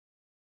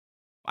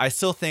I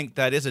still think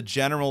that is a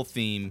general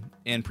theme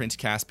in Prince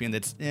Caspian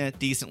that's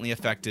decently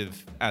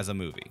effective as a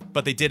movie.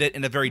 But they did it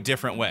in a very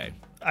different way.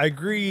 I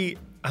agree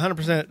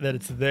 100% that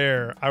it's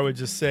there. I would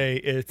just say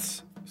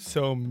it's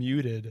so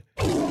muted.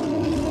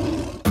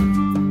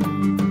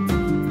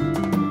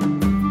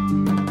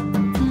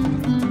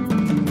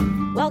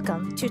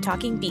 Welcome to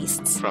Talking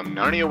Beasts from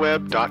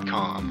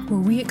NarniaWeb.com, where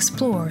we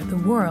explore the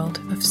world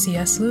of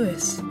C.S.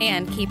 Lewis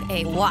and keep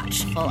a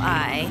watchful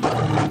eye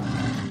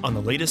on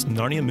the latest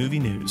Narnia movie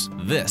news.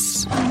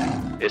 This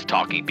is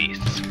Talking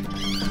Beasts.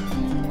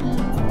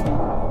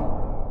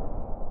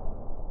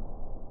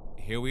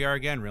 Here we are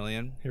again,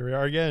 Rillian. Here we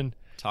are again.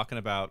 Talking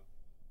about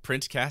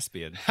Prince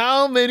Caspian.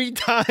 How many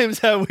times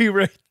have we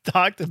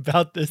talked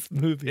about this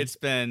movie? It's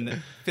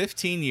been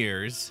 15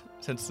 years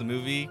since the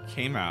movie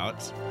came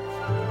out.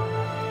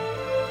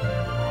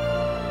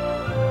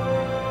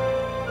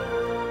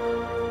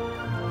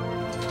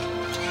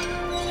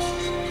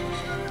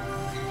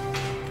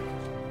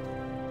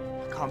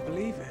 I can't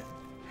believe it.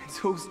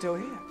 It's all still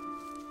here.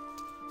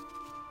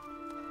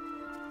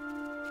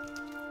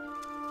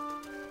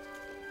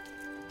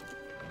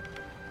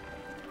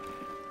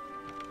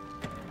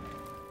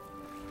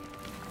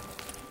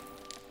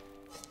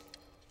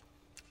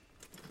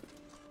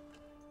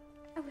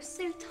 I was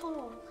so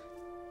tall.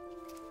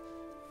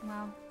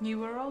 Well, you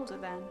were older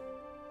then.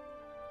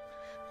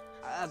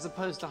 As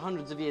opposed to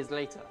hundreds of years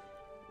later,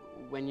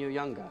 when you're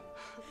younger.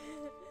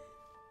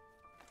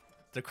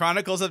 The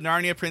Chronicles of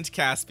Narnia, Prince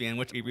Caspian,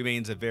 which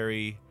remains a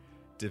very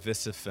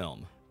divisive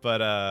film.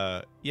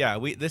 But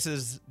this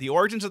is the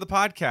origins of the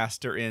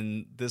podcast are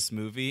in this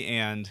movie,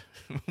 and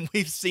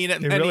we've seen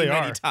it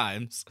many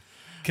times.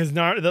 Because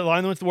the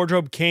Lion, the Witch, the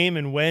Wardrobe came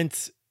and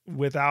went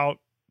without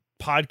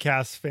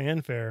podcast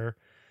fanfare.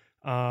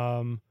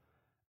 And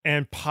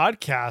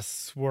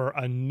podcasts were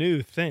a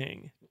new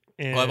thing.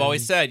 And well, I've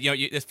always said,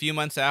 a few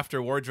months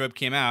after Wardrobe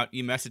came out,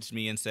 you messaged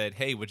me and said,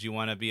 "Hey, would you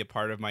want to be a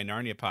part of my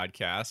Narnia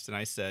podcast?" And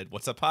I said,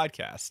 "What's a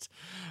podcast?"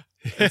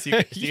 And so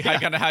you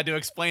kind of had to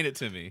explain it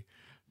to me.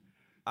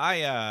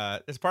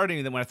 It's part of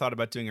me that when I thought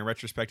about doing a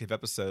retrospective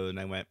episode, and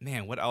I went,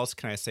 "Man, what else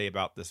can I say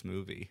about this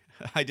movie?"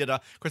 I did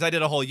a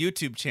whole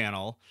YouTube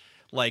channel,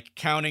 like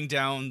counting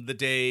down the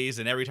days,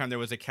 and every time there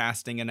was a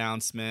casting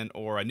announcement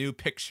or a new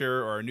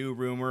picture or a new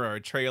rumor or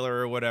a trailer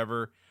or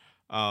whatever,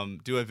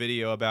 do a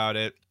video about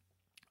it.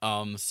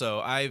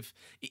 So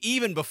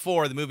even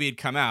before the movie had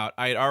come out,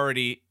 I had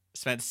already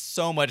spent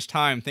so much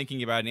time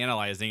thinking about and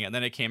analyzing it, and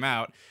then it came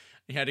out.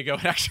 You had to go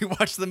and actually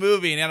watch the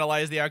movie and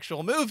analyze the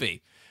actual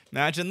movie.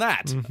 Imagine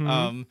that.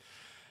 Mm-hmm.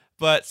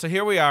 But so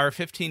here we are,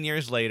 15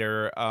 years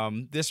later.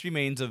 This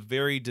remains a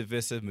very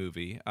divisive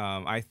movie.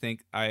 I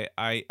think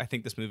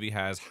this movie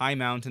has high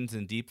mountains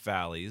and deep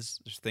valleys.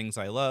 There's things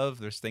I love.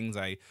 There's things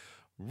I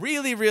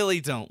really,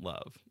 really don't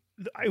love.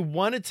 I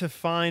wanted to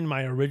find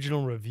my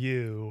original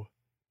review,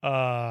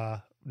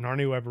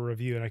 Narnia Web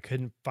review, and I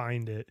couldn't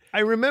find it. I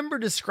remember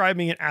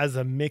describing it as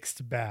a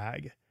mixed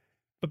bag,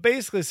 but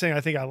basically saying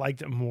I think I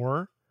liked it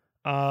more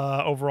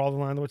overall than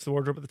Lion, the Witch, the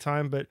Wardrobe at the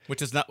time, but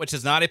which is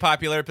not a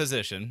popular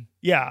position.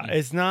 Yeah,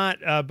 it's not.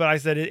 But I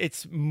said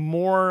it's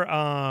more.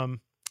 I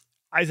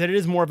said it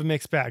is more of a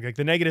mixed bag. Like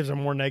the negatives are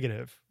more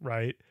negative,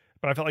 right?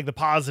 But I felt like the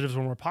positives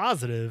were more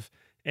positive,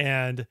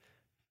 and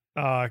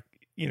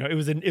it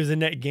was a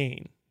net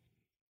gain.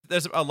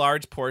 There's a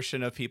large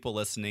portion of people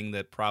listening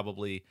that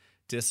probably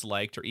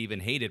disliked or even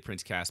hated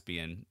Prince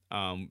Caspian.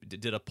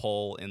 Did a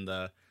poll in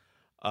the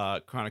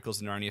Chronicles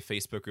of Narnia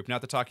Facebook group,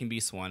 not the Talking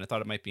Beasts one. I thought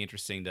it might be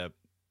interesting to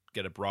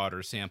get a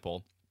broader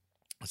sample.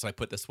 So I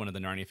put this one in the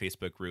Narnia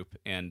Facebook group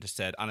and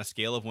said, on a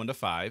scale of 1 to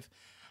 5,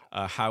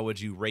 how would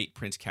you rate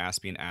Prince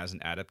Caspian as an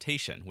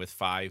adaptation, with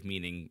 5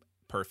 meaning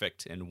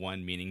perfect and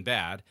 1 meaning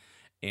bad?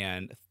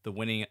 And the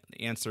winning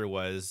answer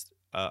was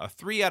a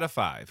 3 out of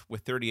 5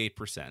 with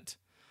 38%.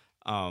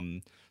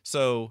 And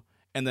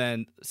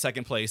then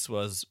second place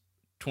was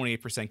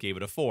 28% gave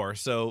it a 4.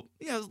 So,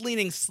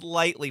 leaning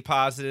slightly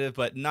positive,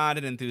 but not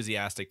an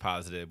enthusiastic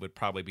positive would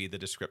probably be the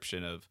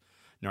description of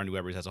Narnia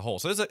Webbers as a whole.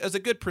 So there's a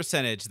good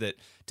percentage that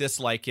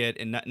dislike it,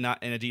 and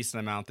not in a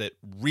decent amount that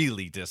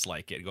really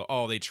dislike it. Go,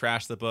 oh, they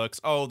trashed the books.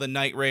 Oh, the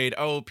Night Raid.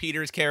 Oh,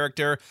 Peter's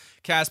character,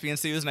 Caspian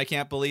Susan, I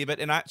can't believe it.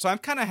 And I'm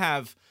kind of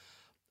have,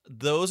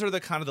 those are the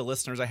kind of the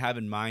listeners I have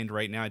in mind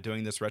right now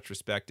doing this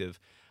retrospective.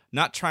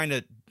 Not trying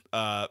to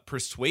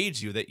persuade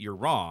you that you're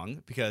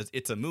wrong, because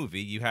it's a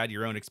movie. You had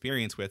your own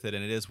experience with it,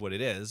 and it is what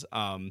it is.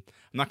 I'm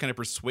not going to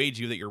persuade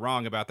you that you're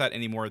wrong about that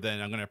any more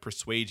than I'm going to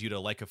persuade you to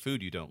like a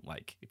food you don't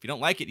like. If you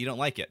don't like it, you don't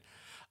like it.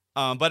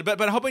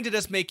 But hoping to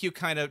just make you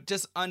kind of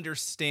just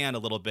understand a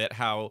little bit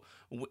how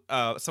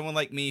someone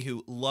like me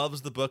who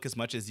loves the book as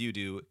much as you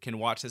do can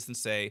watch this and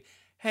say,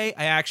 hey,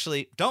 I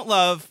actually don't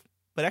love,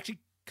 but actually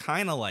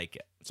kind of like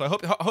it. So I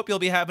hope you'll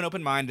have an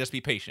open mind and just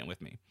be patient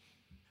with me.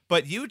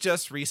 But you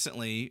just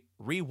recently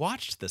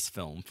rewatched this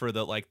film for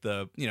the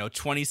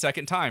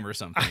 22nd time or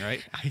something,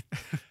 right?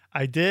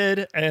 I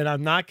did, and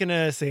I'm not going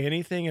to say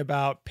anything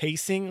about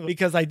pacing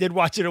because I did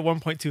watch it at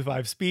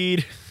 1.25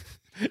 speed.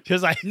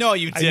 No,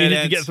 you didn't. I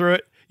needed to get through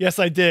it. Yes,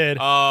 I did.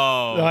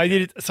 Oh,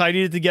 So I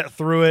needed to get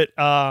through it.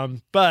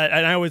 But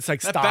I would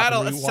like that stop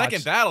battle, and that rewatch.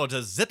 second battle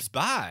just zips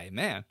by,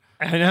 man.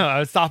 I know. I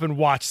would stop and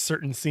watch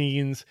certain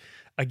scenes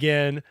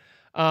again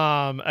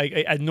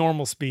at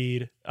normal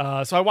speed.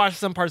 So I watched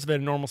some parts of it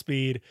at normal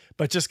speed,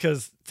 but just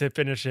because to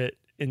finish it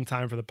in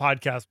time for the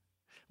podcast.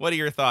 What are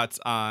your thoughts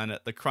on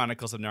The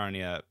Chronicles of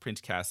Narnia, Prince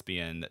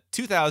Caspian,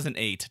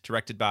 2008,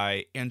 directed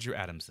by Andrew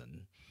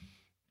Adamson?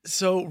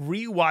 So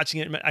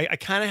rewatching it, I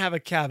kind of have a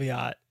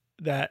caveat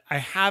that I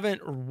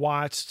haven't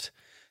watched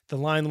The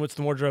Lion, the Witch, and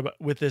the Wardrobe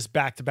with this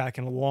back to back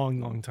in a long,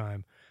 long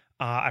time.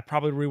 I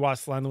probably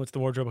rewatched The Lion, the Witch, and the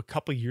Wardrobe a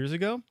couple years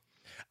ago.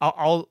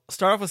 I'll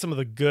start off with some of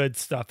the good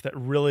stuff that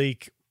really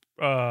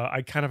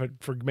I kind of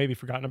had maybe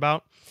forgotten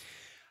about.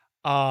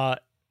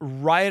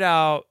 Right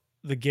out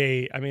the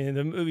gate, I mean,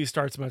 the movie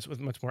starts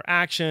with much more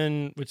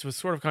action, which was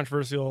sort of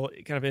controversial.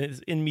 Kind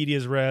of in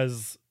medias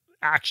res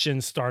action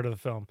start of the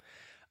film.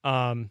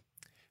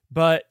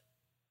 But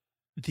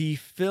the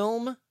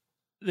film,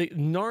 the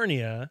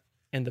Narnia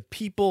and the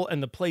people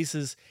and the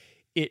places,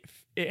 and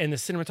the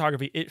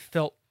cinematography, it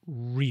felt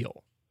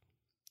real.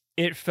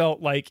 It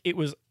felt like it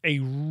was a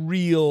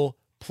real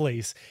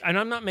place. And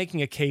I'm not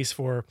making a case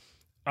for,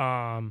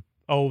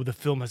 the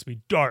film has to be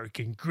dark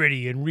and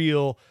gritty and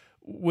real,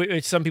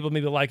 which some people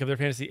maybe like of their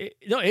fantasy.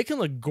 It can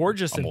look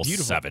gorgeous and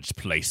beautiful. Savage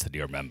place than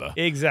you remember.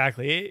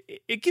 Exactly.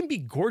 It can be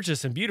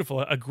gorgeous and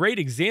beautiful. A great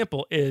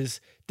example is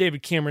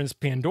David Cameron's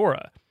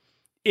Pandora.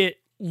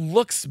 It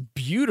looks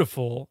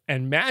beautiful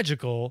and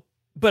magical,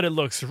 but it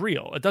looks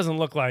real. It doesn't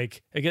look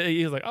like,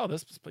 he's like, oh,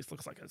 this place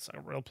looks like it's a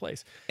real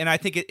place. And I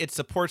think it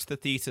supports the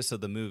thesis of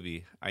the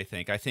movie, I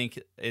think. I think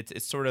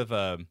it's sort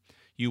of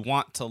you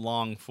want to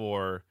long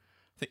for,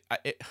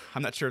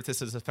 I'm not sure if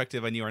this is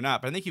effective on you or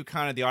not, but I think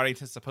the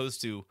audience is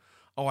supposed to,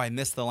 I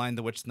missed The Lion,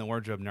 the Witch, and the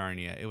Wardrobe,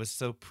 Narnia. It was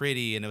so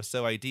pretty and it was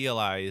so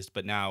idealized,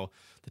 but now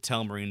the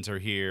Telmarines are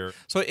here.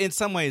 So in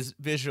some ways,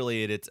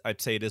 visually,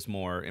 I'd say it is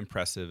more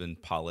impressive and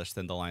polished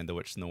than The Lion, the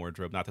Witch, and the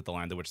Wardrobe. Not that The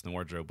Lion, the Witch, and the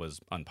Wardrobe was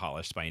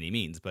unpolished by any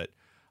means, but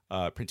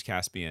Prince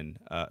Caspian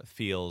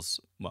feels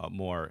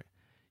more.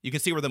 You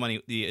can see where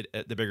the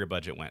bigger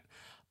budget went,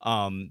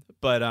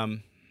 but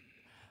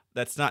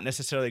that's not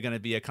necessarily going to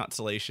be a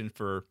consolation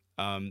for.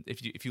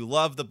 If you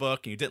love the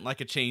book and you didn't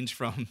like a change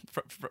from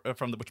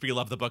which we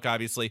love the book,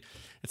 obviously,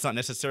 it's not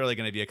necessarily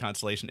going to be a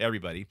consolation to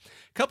everybody.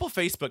 A couple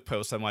Facebook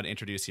posts I want to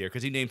introduce here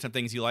because you named some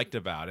things you liked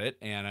about it,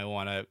 and I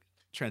want to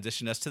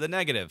transition us to the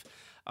negative.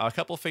 A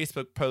couple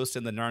Facebook posts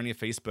in the Narnia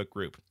Facebook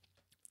group.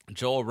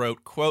 Joel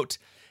wrote, quote,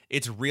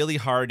 "It's really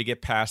hard to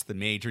get past the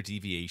major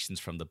deviations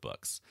from the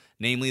books,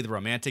 namely the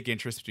romantic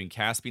interest between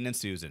Caspian and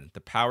Susan, the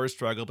power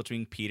struggle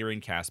between Peter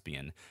and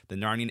Caspian, the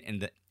Narnian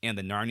and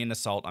the Narnian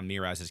assault on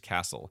Miraz's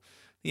castle.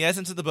 The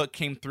essence of the book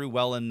came through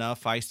well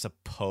enough, I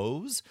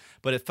suppose,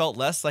 but it felt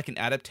less like an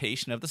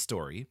adaptation of the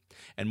story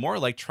and more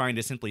like trying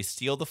to simply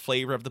steal the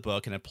flavor of the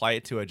book and apply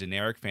it to a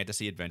generic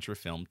fantasy adventure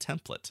film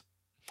template."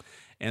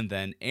 And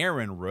then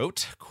Aaron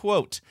wrote,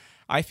 quote,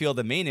 "I feel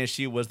the main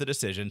issue was the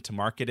decision to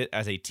market it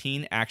as a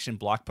teen action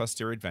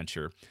blockbuster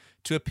adventure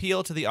to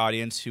appeal to the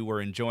audience who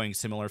were enjoying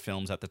similar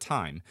films at the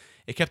time.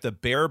 It kept the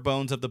bare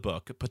bones of the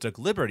book, but took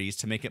liberties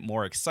to make it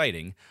more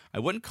exciting. I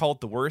wouldn't call it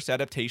the worst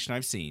adaptation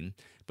I've seen,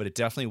 but it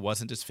definitely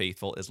wasn't as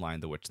faithful as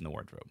Lion, the Witch, and the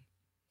Wardrobe."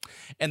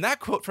 And that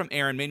quote from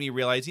Aaron made me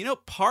realize,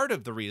 part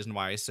of the reason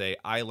why I say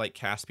I like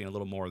Caspian a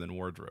little more than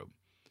Wardrobe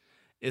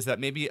is that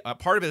maybe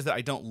part of it is that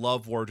I don't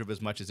love Wardrobe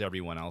as much as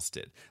everyone else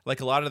did.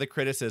 Like a lot of the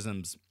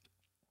criticisms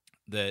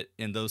that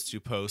in those two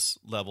posts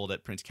leveled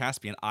at Prince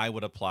Caspian, I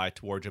would apply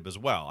to Wardrobe as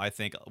well. I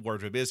think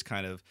Wardrobe is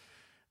kind of,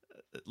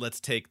 let's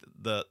take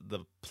the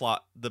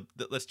plot,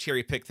 let's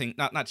cherry pick thing,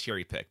 not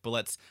cherry pick, but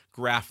let's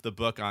graft the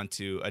book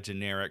onto a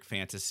generic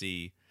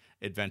fantasy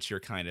adventure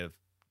kind of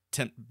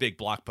big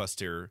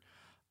blockbuster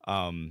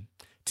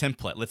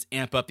template. Let's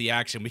amp up the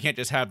action. We can't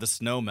just have the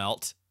snow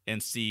melt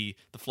and see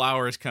the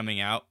flowers coming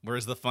out.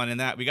 Where's the fun in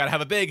that? We got to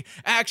have a big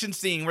action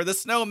scene where the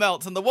snow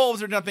melts and the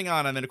wolves are jumping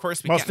on them. And of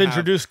course, we must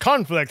introduce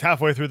conflict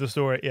halfway through the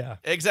story. Yeah,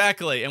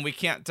 exactly. And we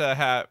can't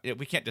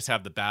just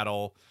have the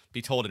battle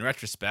be told in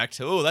retrospect.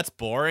 Oh, that's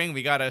boring.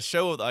 We got to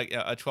show like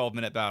a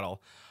 12-minute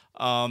battle.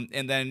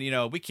 And then,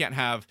 we can't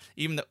have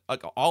even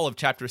all of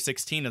chapter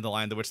 16 of The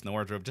Lion, the Witch, and the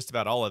Wardrobe. Just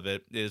about all of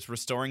it is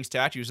restoring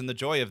statues and the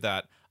joy of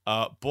that.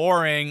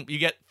 Boring. You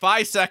get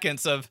 5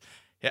 seconds of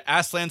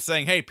Aslan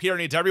saying, "Hey, Peter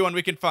needs everyone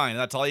we can find."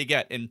 That's all you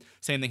get. And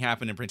same thing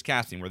happened in Prince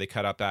Caspian, where they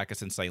cut out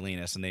Bacchus and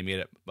Silenus, and they made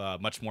it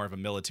much more of a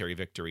military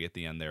victory at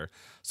the end there.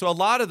 So a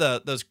lot of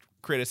those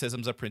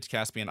criticisms of Prince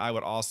Caspian, I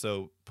would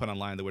also put on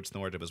Lion, the Witch, and the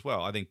Wardrobe as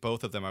well. I think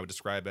both of them I would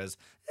describe as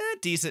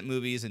decent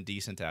movies and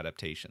decent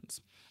adaptations.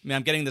 I mean,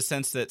 I'm getting the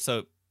sense that,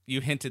 so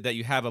you hinted that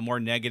you have a more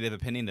negative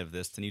opinion of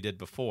this than you did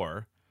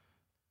before.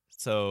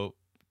 So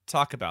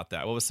talk about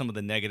that. What was some of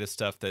the negative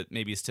stuff that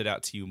maybe stood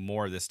out to you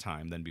more this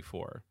time than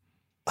before?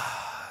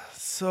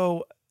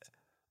 So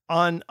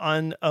on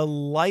a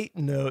light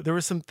note, there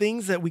were some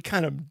things that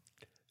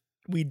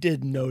we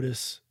did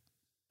notice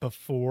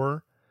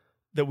before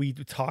that we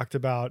talked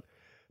about,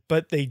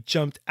 but they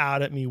jumped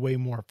out at me way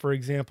more. For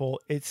example,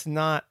 it's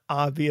not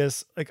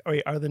obvious. Like,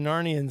 wait, are the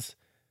Narnians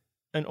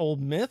an old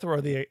myth, or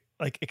are they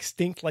like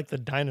extinct like the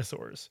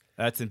dinosaurs?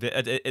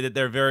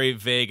 They're very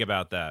vague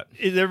about that.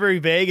 They're very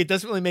vague. It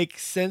doesn't really make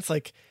sense.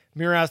 Like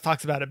Miraz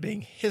talks about it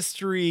being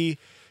history.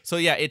 So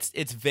yeah, it's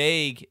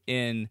vague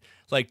in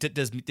like,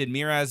 did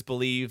Miraz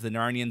believe the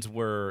Narnians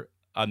were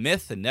a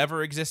myth and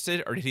never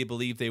existed, or did he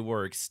believe they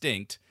were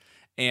extinct?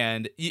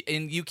 And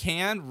you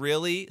can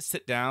really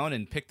sit down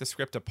and pick the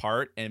script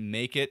apart and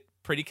make it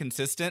pretty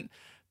consistent,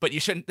 but you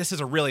shouldn't. This is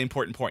a really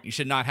important point. You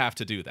should not have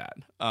to do that.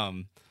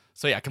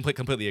 So yeah,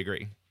 completely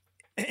agree.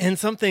 And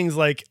some things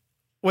like,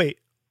 wait,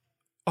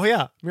 oh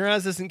yeah,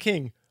 Miraz isn't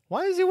king.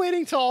 Why is he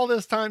waiting till all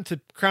this time to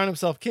crown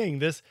himself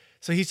king?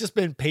 So he's just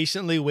been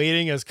patiently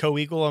waiting as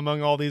co-equal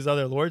among all these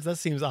other lords. That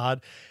seems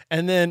odd.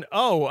 And then,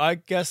 oh, I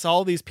guess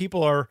all these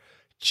people are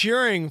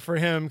cheering for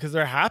him because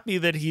they're happy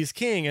that he's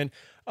king. And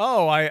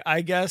oh,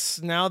 I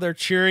guess now they're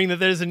cheering that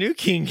there's a new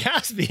king,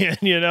 Caspian,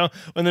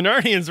 when the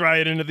Narnians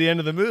ride in at the end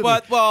of the movie.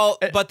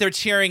 But they're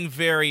cheering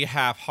very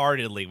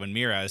half-heartedly when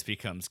Miraz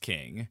becomes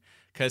king,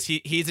 because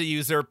he's a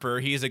usurper.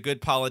 He's a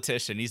good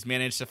politician. He's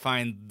managed to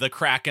find the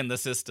crack in the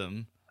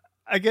system.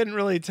 I couldn't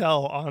really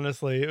tell,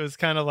 honestly. It was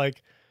kind of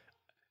like,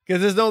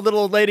 because there's no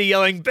little old lady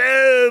yelling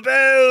boo,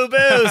 boo,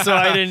 boo, so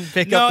I didn't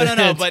pick up the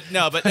hint.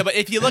 But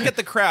if you look at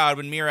the crowd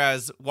when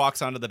Miraz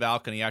walks onto the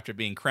balcony after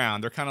being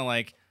crowned, they're kind of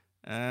like,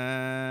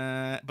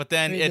 but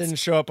then it didn't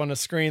show up on a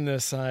screen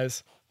this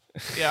size.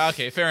 Yeah,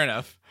 okay, fair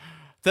enough.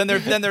 Then they're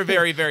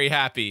very, very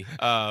happy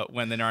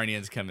when the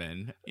Narnians come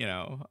in,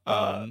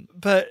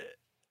 but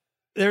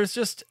there's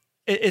just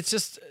it's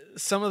just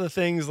some of the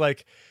things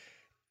like,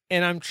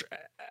 and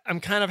I'm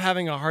kind of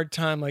having a hard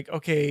time like,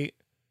 okay,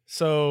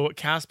 so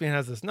Caspian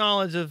has this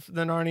knowledge of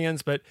the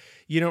Narnians, but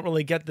you don't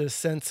really get this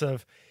sense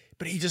of,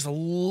 but he just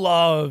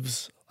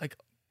loves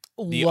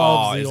the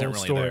old really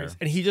stories, there.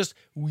 And he just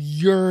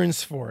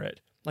yearns for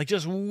it, like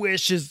just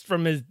wishes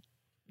from his,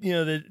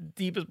 the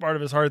deepest part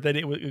of his heart that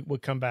it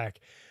would come back,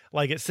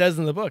 like it says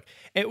in the book.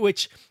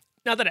 Which,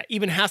 not that it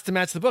even has to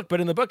match the book, but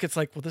in the book it's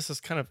like, well, this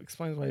is kind of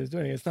explains why he's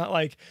doing it. It's not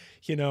like,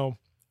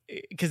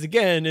 because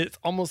again, it's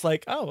almost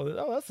like,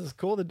 oh, this is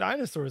cool. The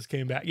dinosaurs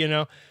came back.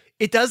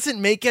 It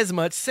doesn't make as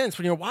much sense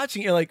when you're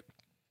watching. You're like,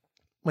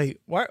 wait,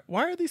 why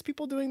are these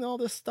people doing all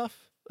this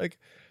stuff? Like.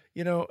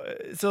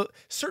 So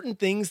certain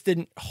things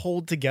didn't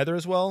hold together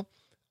as well.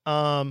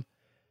 But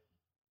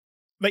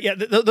yeah,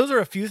 those are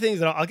a few things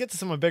that I'll get to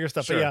some of the bigger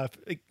stuff. Sure.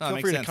 But yeah,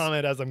 feel free to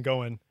comment as I'm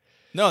going.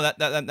 No,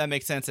 that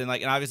makes sense. And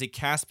obviously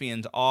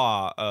Caspian's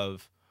awe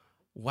of,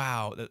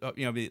 wow,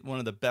 one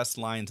of the best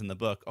lines in the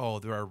book. Oh,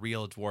 there are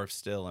real dwarfs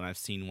still, and I've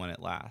seen one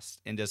at last.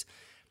 And just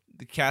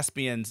the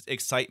Caspian's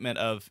excitement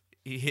of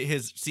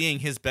seeing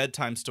his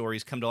bedtime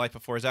stories come to life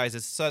before his eyes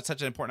is such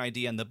an important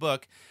idea in the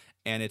book.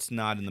 And it's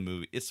not in the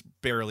movie. It's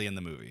barely in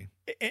the movie.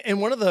 And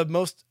one of the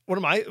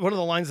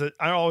lines that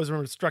I always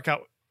remember stuck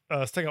out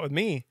with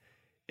me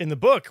in the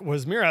book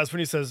was Miraz when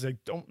he says,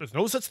 "There's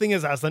no such thing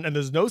as Aslan, and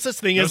there's no such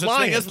thing as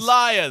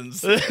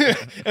lions." And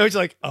it's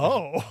like,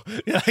 oh,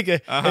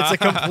 it's a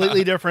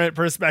completely different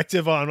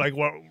perspective on like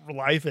what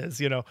life is,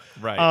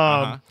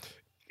 Right.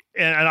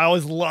 And I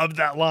always loved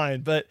that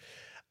line. But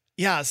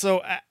yeah,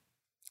 so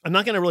I'm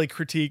not going to really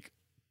critique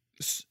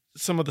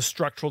some of the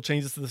structural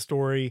changes to the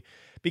story,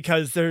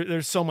 because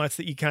there's so much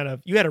that you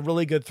had a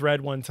really good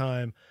thread one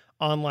time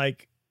on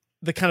like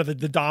the kind of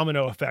the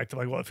domino effect of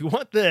like, well, if you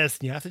want this,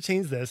 you have to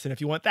change this. And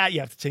if you want that, you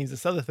have to change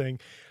this other thing,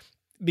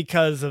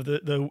 because of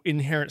the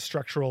inherent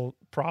structural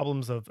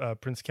problems of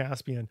Prince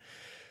Caspian.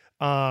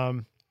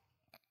 But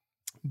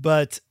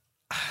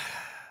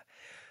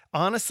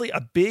honestly,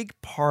 a big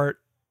part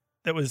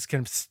that was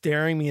kind of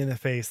staring me in the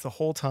face the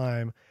whole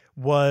time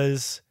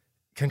was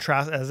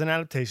contrast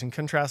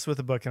with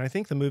the book. And I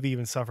think the movie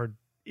even suffered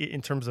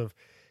in terms of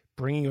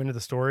bringing you into the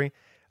story,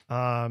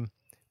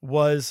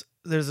 was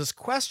there's this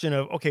question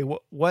of, okay,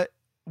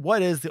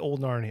 what is the old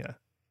Narnia?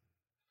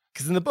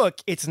 Because in the book,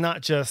 it's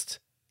not just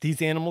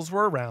these animals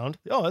were around.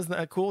 Oh, isn't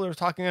that cool? There's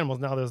talking animals.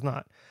 Now there's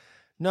not.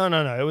 No.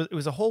 It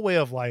was a whole way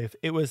of life.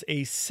 It was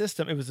a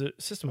system. It was a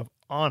system of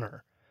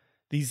honor.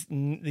 These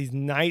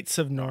knights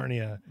of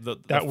Narnia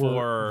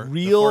were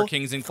real, the four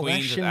kings and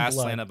queens with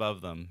Aslan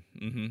above them.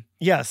 Mm-hmm.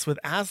 Yes, with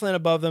Aslan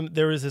above them,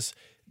 there was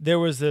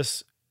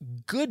this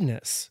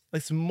goodness,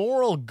 this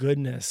moral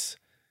goodness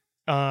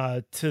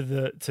to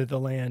the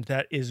land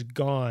that is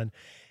gone.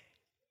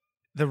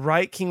 The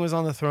right king was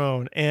on the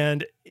throne,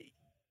 and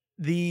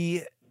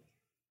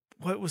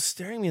what was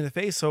staring me in the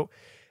face. So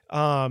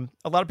a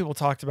lot of people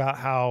talked about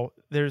how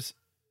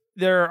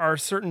there are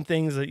certain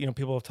things that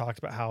people have talked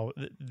about how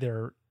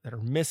that are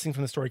missing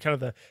from the story,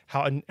 kind of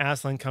how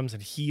Aslan comes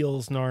and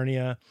heals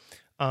Narnia.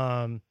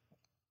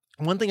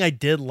 One thing I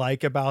did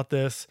like about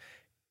this,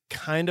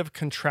 kind of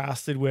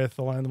contrasted with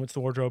The Lion, the Witch, the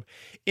Wardrobe,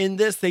 in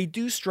this they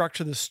do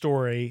structure the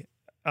story,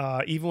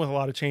 even with a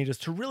lot of changes,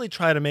 to really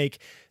try to make,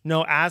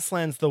 no,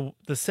 Aslan's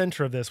the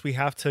center of this. We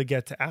have to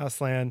get to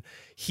Aslan.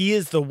 He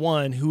is the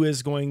one who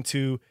is going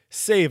to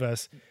save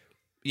us.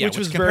 Yeah, which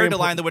was compared very to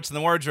Lion, important. the Witch, and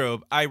the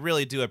Wardrobe, I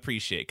really do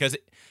appreciate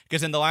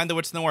because in the Lion, the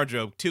Witch, and the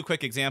Wardrobe, two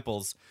quick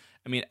examples.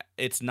 I mean,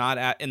 it's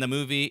not in the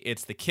movie.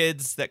 It's the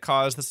kids that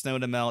cause the snow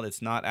to melt.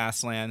 It's not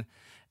Aslan,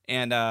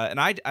 and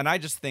I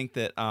just think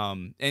that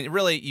and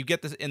really you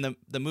get this in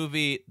the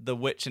movie. The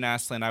Witch and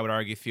Aslan, I would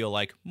argue, feel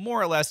like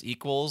more or less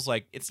equals.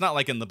 Like it's not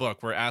like in the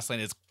book where Aslan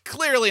is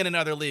clearly in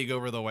another league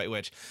over the White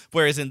Witch,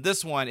 whereas in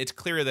this one, it's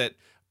clear that.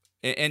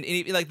 And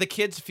like the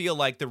kids feel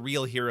like the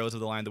real heroes of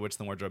the Lion, the Witch,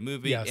 and the Wardrobe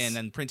movie, Yes. and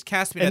then Prince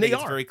Caspian, And I think they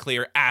it's are. very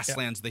clear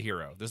Aslan's the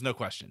hero. There's no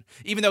question,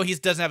 even though he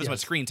doesn't have as much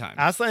screen time.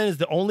 Aslan is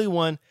the only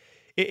one.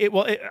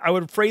 I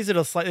would phrase it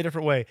a slightly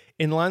different way.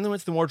 In The Lion, the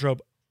Witch, and the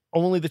Wardrobe,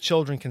 only the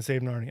children can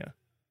save Narnia.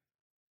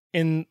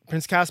 In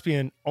Prince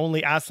Caspian,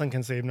 only Aslan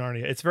can save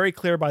Narnia. It's very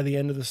clear by the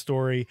end of the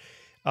story.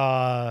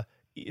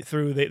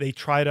 They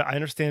try to, I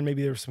understand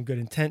maybe there was some good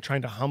intent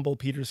trying to humble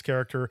Peter's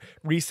character,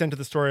 recenter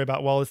the story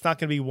about, well, it's not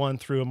going to be won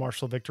through a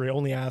martial victory.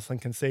 Only Aslan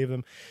can save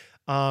them.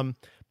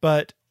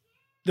 But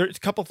there's a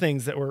couple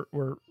things that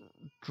were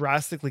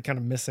drastically kind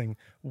of missing.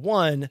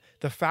 One,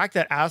 the fact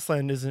that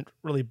Aslan isn't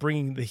really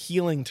bringing the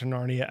healing to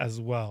Narnia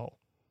as well.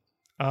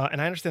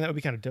 And I understand that would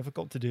be kind of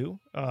difficult to do.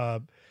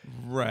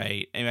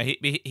 Right. I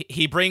mean,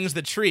 he brings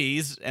the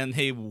trees and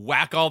they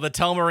whack all the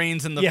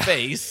Telmarines in the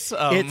face.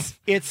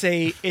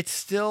 It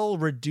still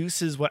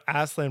reduces what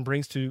Aslan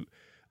brings to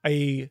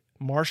a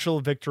martial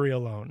victory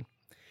alone.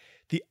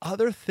 The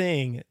other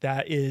thing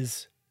that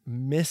is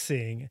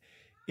missing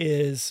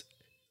is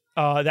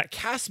that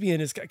Caspian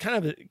is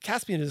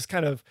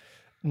kind of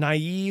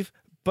naive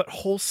but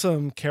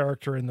wholesome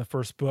character in the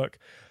first book,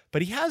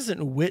 but he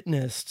hasn't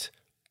witnessed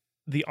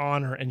the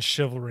honor and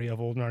chivalry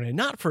of old Narnia,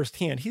 not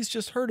firsthand. He's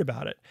just heard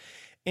about it.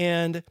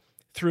 And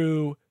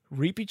through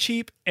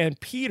Reepicheep and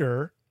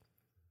Peter,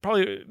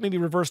 probably maybe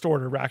reversed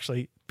order,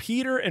 actually,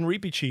 Peter and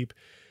Reepicheep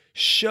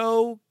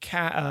show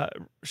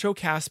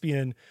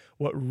Caspian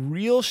what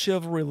real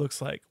chivalry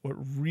looks like, what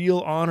real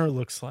honor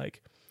looks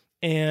like.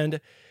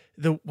 And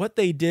what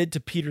they did to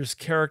Peter's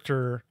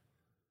character,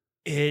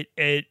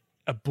 it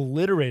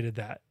obliterated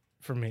that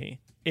for me.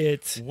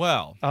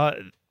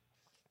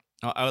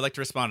 I would like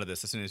to respond to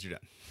this as soon as you're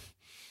done.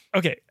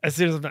 Okay, as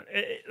soon as I'm done.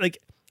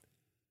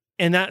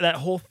 And that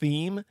whole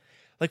theme,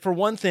 like for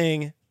one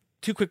thing,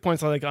 two quick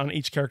points on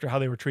each character, how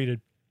they were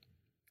treated.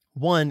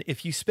 One,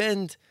 if you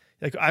spend,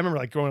 like I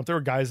remember growing up, there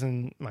were guys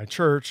in my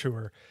church who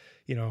were,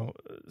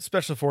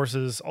 special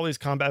forces, all these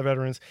combat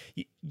veterans.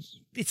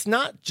 It's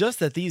not just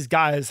that these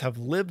guys have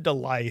lived a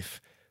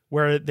life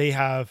where they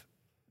have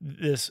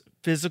this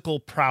physical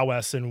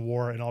prowess in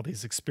war and all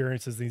these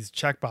experiences, these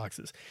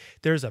checkboxes.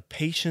 There's a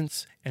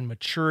patience and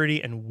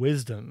maturity and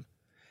wisdom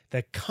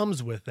that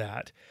comes with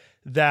that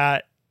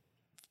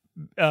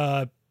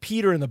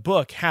Peter in the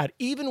book had.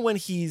 Even when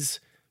he's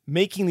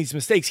making these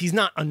mistakes, he's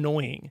not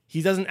annoying.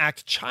 He doesn't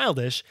act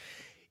childish.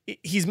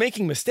 He's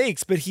making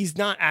mistakes, but he's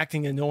not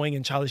acting annoying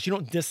and childish. You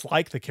don't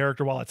dislike the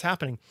character while it's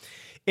happening.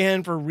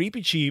 And for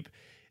Reepicheep,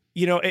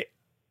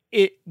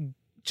 it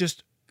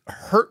just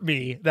hurt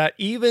me that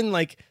even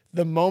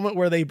the moment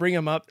where they bring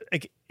him up,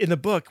 in the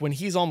book when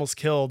he's almost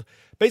killed,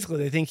 basically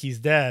they think he's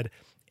dead,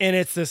 and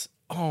it's this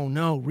oh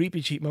no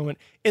Reepicheep moment.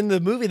 In the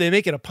movie they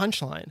make it a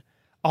punchline.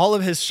 All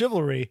of his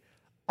chivalry,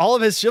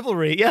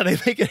 yeah, they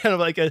make it kind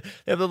of they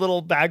have the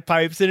little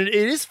bagpipes, and it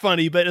is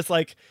funny, but it's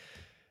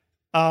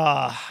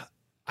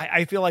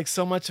I feel like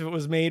so much of it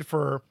was made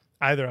for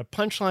either a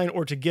punchline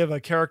or to give a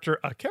character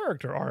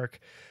arc.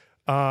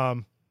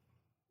 So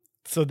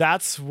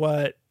that's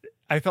what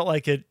I felt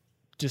like it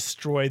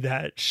destroyed,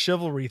 that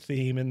chivalry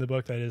theme in the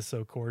book that is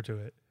so core to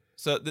it.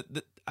 So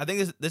I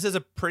think this is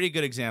a pretty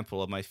good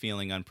example of my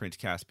feeling on Prince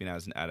Caspian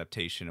as an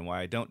adaptation and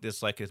why I don't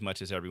dislike it as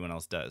much as everyone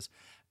else does,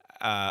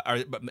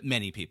 but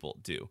many people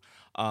do.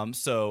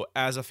 So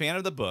as a fan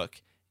of the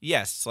book,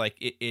 yes,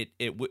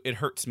 it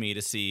hurts me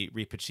to see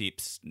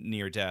Reepicheep's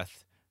near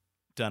death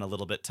done a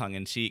little bit tongue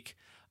in cheek.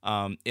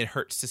 It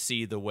hurts to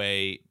see the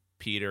way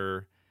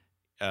Peter,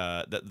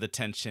 the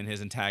tension,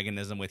 his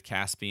antagonism with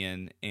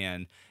Caspian,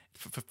 and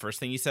first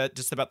thing he said,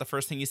 just about the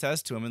first thing he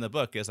says to him in the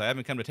book is, "I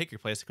haven't come to take your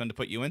place; I've come to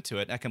put you into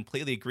it." And I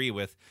completely agree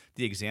with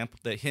the example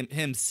that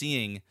him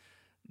seeing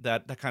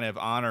that kind of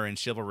honor and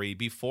chivalry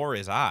before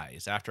his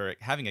eyes after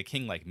having a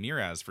king like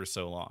Miraz for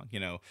so long.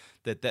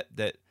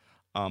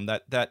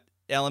 That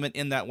element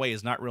in that way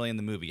is not really in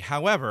the movie.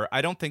 However,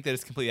 I don't think that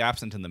it's completely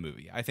absent in the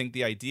movie. I think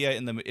the idea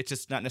it's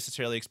just not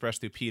necessarily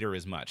expressed through Peter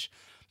as much.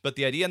 But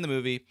the idea in the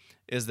movie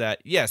is that,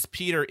 yes,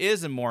 Peter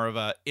is more of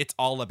a, it's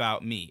all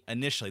about me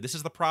initially. This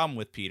is the problem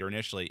with Peter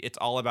initially. It's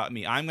all about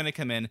me. I'm going to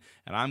come in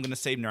and I'm going to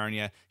save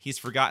Narnia. He's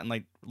forgotten,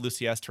 like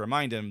Lucy has to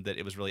remind him, that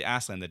it was really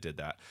Aslan that did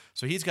that.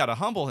 So he's got to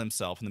humble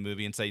himself in the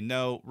movie and say,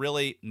 no,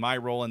 really, my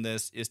role in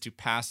this is to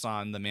pass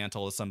on the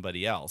mantle to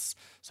somebody else.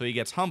 So he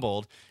gets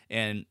humbled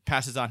and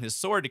passes on his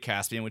sword to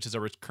Caspian, which is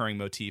a recurring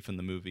motif in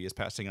the movie, is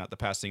the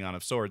passing on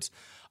of swords.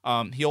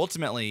 He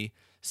ultimately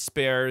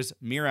spares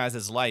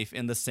Miraz's life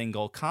in the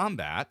single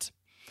combat.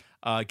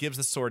 gives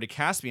the sword to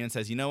Caspian and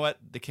says, you know what?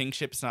 The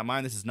kingship is not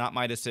mine. This is not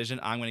my decision.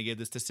 I'm going to give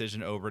this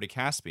decision over to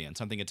Caspian,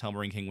 something a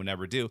Telmarine king would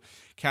never do.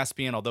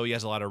 Caspian, although he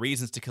has a lot of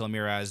reasons to kill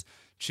Miraz,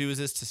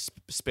 chooses to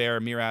spare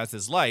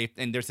Miraz's life.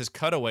 And there's this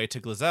cutaway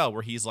to Glazelle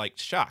where he's like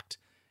shocked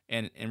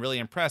and really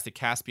impressed that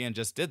Caspian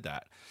just did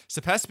that. So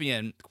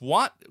Caspian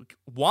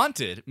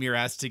wanted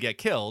Miraz to get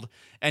killed,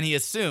 and he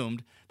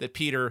assumed that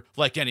Peter,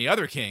 like any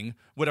other king,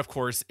 would, of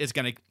course, is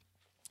going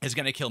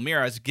to kill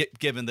Miraz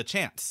given the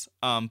chance.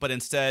 But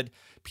instead,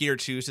 Peter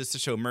chooses to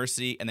show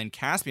mercy, and then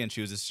Caspian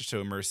chooses to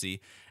show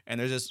mercy. And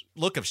there's this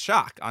look of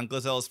shock on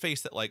Glazelle's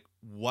face that, like,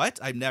 what?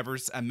 I've never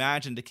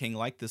imagined a king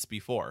like this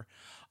before.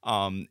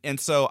 And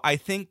so I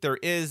think there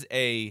is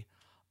a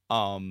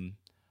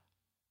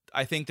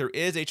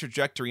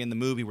trajectory in the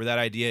movie where that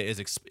idea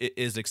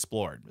is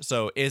explored.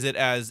 So is it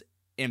as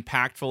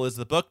impactful as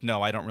the book?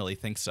 No, I don't really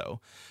think so.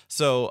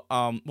 So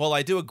while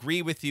I do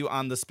agree with you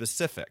on the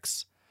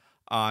specifics,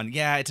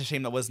 it's a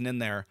shame that wasn't in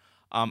there,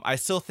 I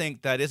still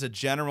think that is a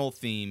general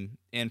theme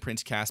in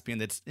Prince Caspian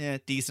that's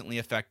decently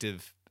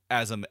effective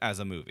as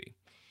a movie.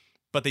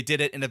 But they did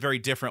it in a very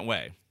different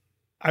way.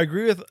 I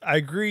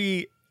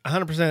agree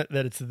 100%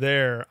 that it's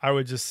there. I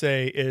would just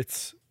say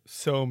it's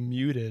so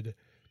muted.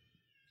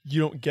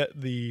 You don't get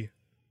the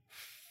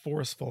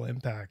forceful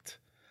impact.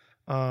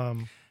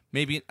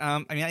 Maybe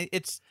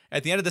it's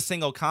at the end of the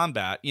single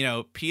combat,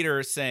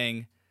 Peter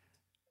saying,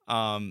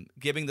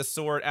 giving the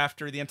sword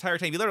after the entire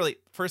time. He literally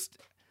first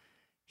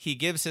he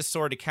gives his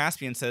sword to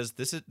Caspian and says,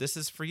 "This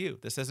is for you.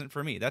 This isn't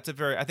for me."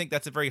 I think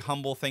that's a very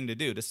humble thing to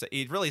do. To say,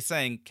 he's really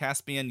saying,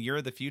 "Caspian,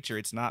 you're the future.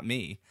 It's not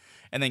me."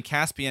 And then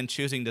Caspian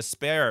choosing to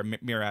spare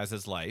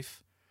Miraz's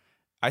life.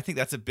 I think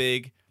that's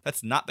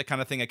not the kind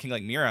of thing a king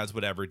like Miraz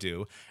would ever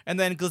do. And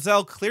then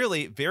Glazelle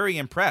clearly very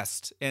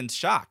impressed and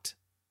shocked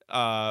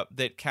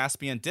that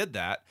Caspian did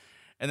that.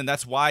 And then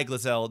that's why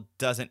Glazelle,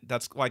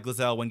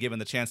 when given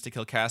the chance to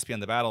kill Caspian on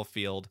the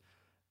battlefield,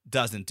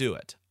 doesn't do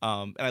it.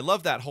 And I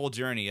love that whole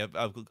journey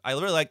I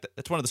really like that.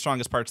 It's one of the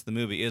strongest parts of the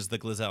movie is the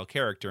Glazelle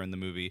character in the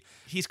movie.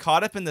 He's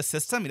caught up in the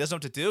system. He doesn't know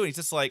what to do. And he's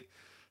just like,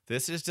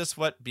 this is just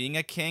what being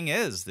a king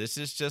is. This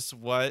is just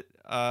what,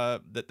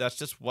 that's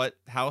just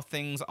how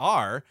things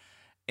are.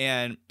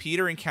 And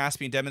Peter and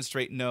Caspian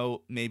demonstrate,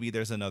 no, maybe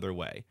there's another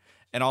way.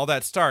 And all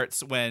that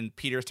starts when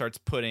Peter starts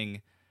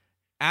putting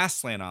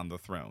Aslan on the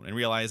throne and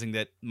realizing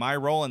that my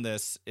role in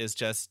this is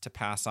just to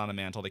pass on a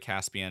mantle to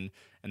Caspian,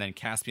 and then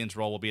Caspian's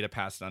role will be to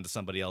pass it on to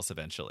somebody else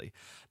eventually.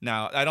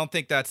 Now, I don't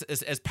think that's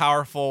as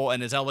powerful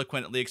and as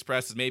eloquently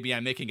expressed as maybe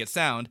I'm making it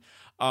sound,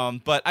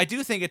 but I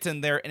do think it's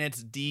in there and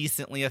it's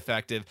decently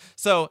effective.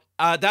 So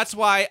that's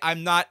why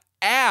I'm not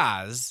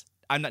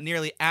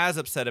nearly as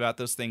upset about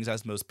those things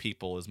as most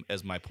people,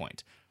 is my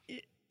point.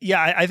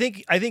 Yeah, I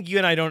think you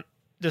and I don't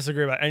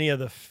disagree about any of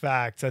the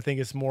facts. I think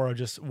it's more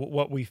just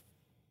what we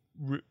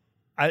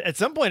at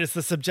some point it's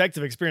the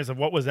subjective experience of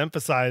what was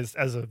emphasized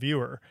as a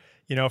viewer.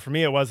 For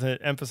me, it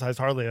wasn't emphasized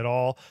hardly at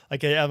all.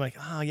 Like I'm like,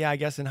 oh yeah, I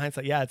guess in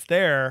hindsight, yeah, it's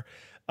there.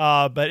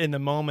 But in the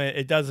moment,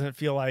 it doesn't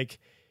feel like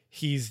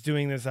he's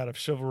doing this out of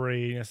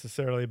chivalry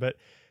necessarily. But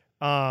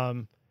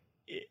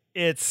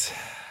it's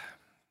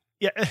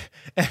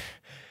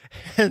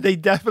and they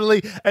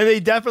definitely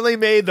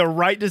made the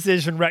right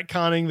decision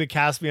retconning the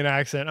Caspian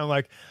accent. I'm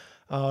like,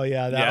 oh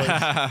yeah, that was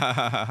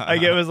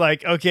like, it was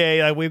like,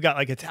 okay, like, we've got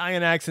like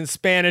Italian accents,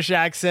 Spanish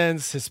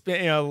accents,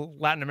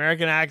 Latin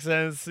American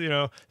accents,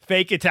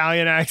 fake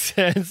Italian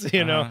accents,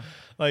 but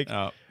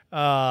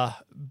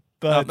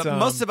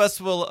most of us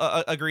will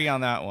agree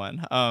on that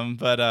one.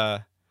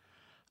 But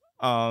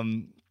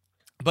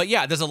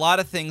yeah, there's a lot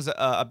of things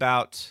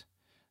about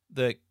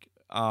the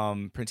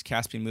Prince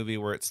Caspian movie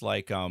where it's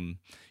like, at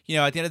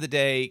the end of the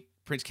day,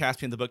 Prince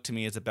Caspian, the book, to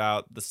me, is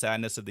about the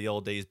sadness of the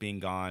old days being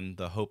gone,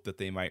 the hope that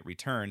they might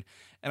return.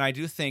 And I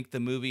do think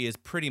the movie is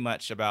pretty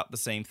much about the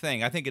same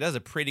thing. I think it does a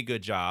pretty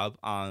good job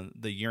on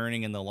the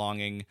yearning and the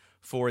longing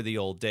for the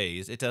old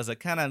days. It does a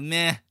kind of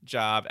meh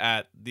job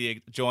at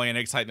the joy and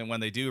excitement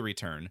when they do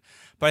return.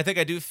 But I think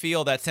I do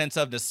feel that sense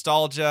of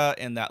nostalgia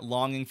and that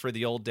longing for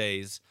the old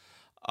days.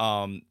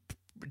 I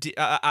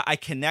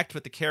connect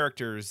with the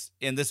characters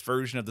in this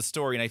version of the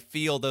story, and I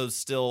feel those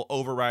still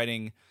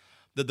overriding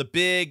the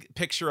big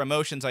picture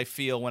emotions I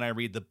feel when I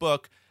read the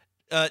book,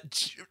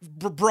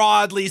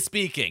 broadly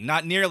speaking,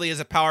 not nearly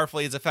as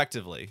powerfully as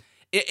effectively.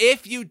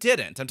 If you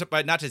didn't, I'm talking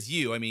about not just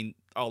you, I mean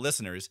all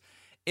listeners,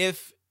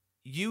 if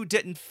you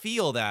didn't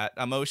feel that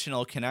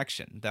emotional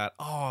connection, that,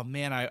 oh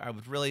man, I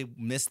would really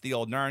miss the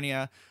old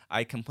Narnia,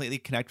 I completely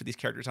connect with these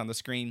characters on the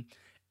screen.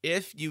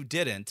 If you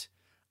didn't,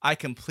 I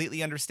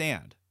completely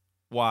understand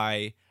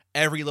why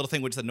every little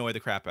thing would just annoy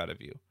the crap out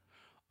of you.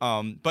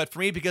 But for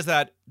me, because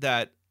that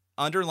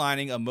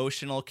underlining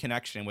emotional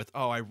connection with,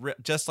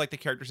 just like the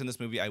characters in this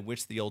movie, I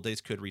wish the old days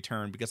could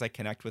return, because I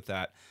connect with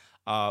that.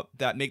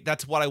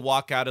 That's what I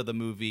walk out of the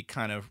movie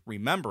kind of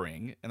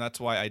remembering, and that's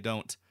why I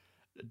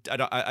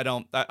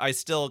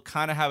still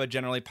kind of have a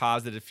generally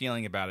positive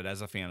feeling about it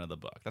as a fan of the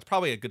book. That's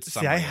probably a good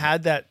summary. See, I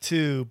had that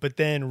too, but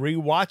then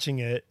rewatching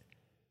it,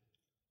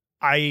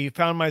 I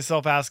found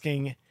myself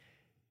asking,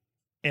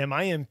 am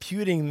I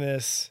imputing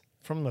this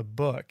from the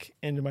book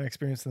into my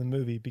experience in the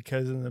movie?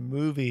 Because in the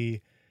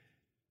movie,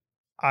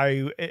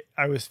 I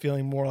was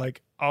feeling more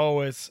like,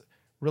 oh, it's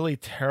really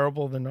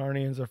terrible the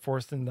Narnians are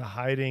forced into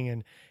hiding,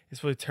 and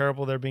it's really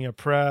terrible they're being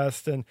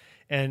oppressed, and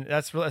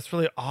that's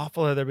really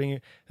awful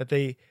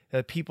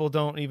that people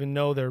don't even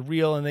know they're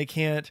real, and they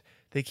can't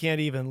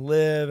even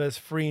live as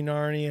free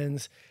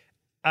Narnians,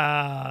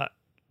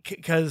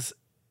 because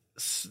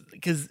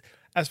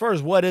as far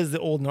as what is the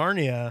old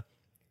Narnia,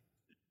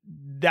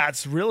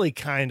 that's really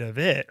kind of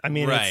it. I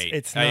mean, right.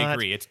 it's not, I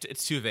agree.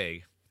 It's too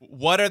vague.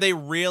 What are they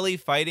really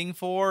fighting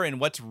for, and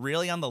what's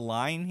really on the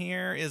line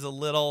here is a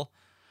little.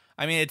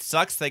 I mean, it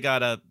sucks. They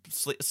gotta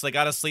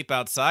sleep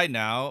outside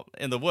now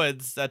in the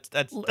woods. That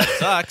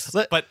sucks.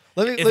 But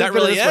is that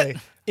really it?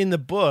 In the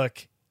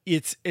book,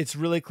 it's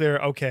really clear.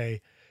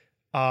 Okay,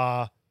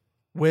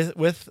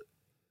 with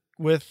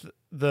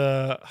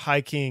the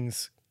High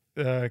Kings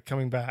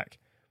coming back,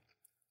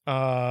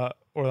 or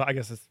I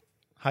guess it's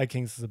High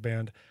Kings is a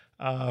band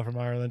from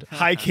Ireland.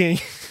 High King,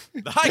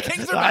 the High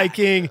Kings are the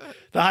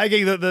High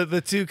King,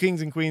 the two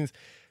kings and queens.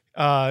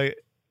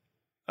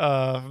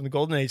 From the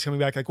Golden Age coming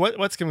back, like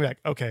what's coming back?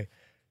 Okay,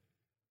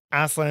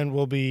 Aslan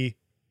will be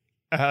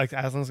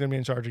Aslan's going to be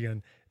in charge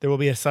again. There will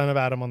be a son of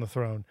Adam on the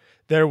throne.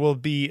 There will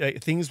be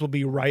things will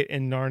be right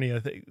in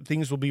Narnia.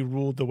 Things will be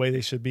ruled the way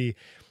they should be.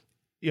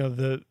 You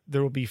know,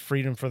 there will be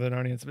freedom for the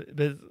Narnians. But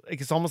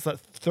like, it's almost that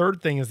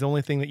third thing is the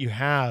only thing that you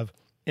have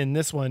in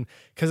this one,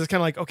 because it's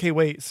kind of like, okay,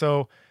 wait,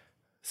 so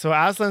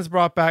Aslan's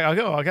brought back.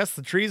 I guess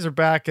the trees are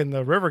back and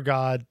the river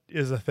god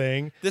is a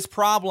thing. This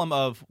problem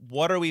of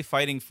what are we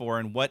fighting for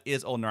and what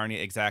is old Narnia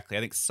exactly?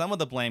 I think some of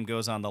the blame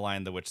goes on The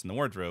Lion, the Witch, and the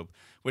Wardrobe,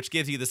 which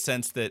gives you the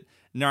sense that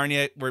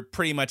Narnia, where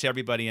pretty much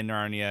everybody in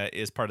Narnia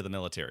is part of the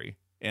military.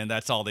 And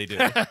that's all they do.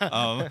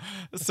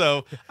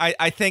 So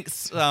I think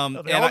they all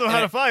know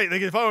how to fight. They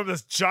can fight with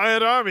this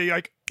giant army,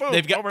 like boom,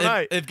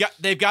 overnight.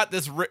 They've got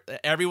this.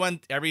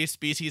 Every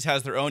species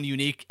has their own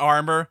unique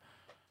armor.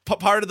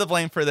 Part of the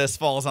blame for this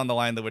falls on The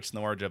Lion, the Witch, and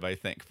the Wardrobe, I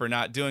think, for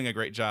not doing a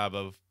great job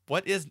of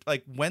what is,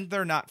 like, when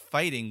they're not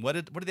fighting, what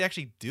do they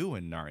actually do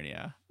in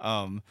Narnia?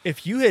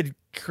 If you had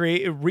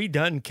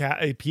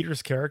redone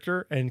Peter's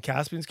character and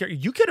Caspian's character,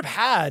 you could have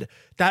had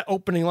that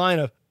opening line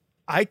of,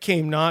 "I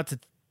came not to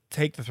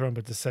take the throne,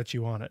 but to set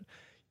you on it."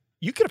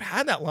 You could have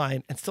had that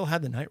line and still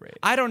had the night raid.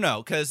 I don't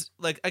know, because,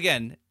 like,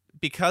 again,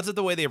 because of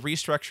the way they've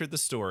restructured the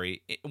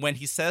story, when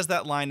he says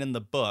that line in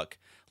the book,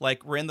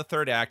 like, we're in the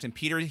third act, and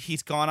Peter,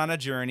 he's gone on a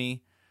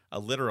journey, a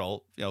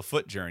literal,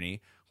 foot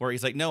journey, where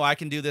he's like, no, I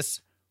can do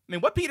this. I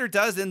mean, what Peter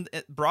does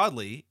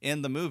broadly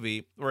in the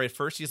movie, where at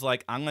first he's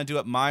like, I'm going to do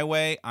it my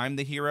way, I'm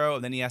the hero,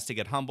 and then he has to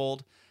get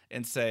humbled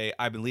and say,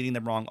 I've been leading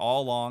them wrong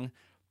all along.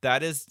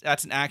 That's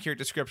an accurate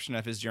description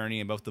of his journey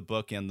in both the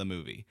book and the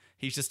movie.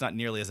 He's just not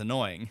nearly as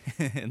annoying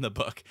in the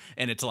book,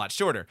 and it's a lot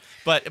shorter.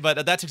 But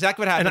that's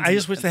exactly what happens. And I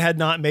just wish they had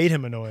not made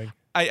him annoying.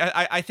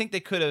 I think they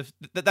could have.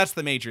 That's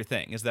the major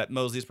thing, is that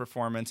Mosley's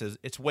performance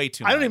it's way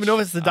too much. I don't even know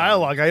if it's the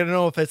dialogue. I don't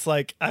know if it's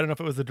like, I don't know if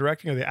it was the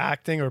directing or the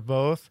acting or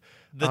both.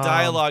 The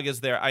dialogue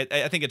is there. I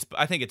think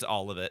it's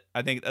all of it.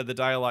 I think the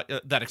dialogue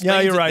that explains. Yeah,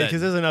 you're it right, then.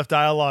 because there's enough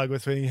dialogue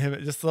between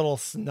him, just little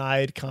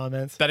snide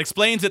comments. That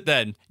explains it.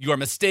 Then you are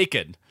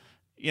mistaken.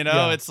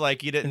 It's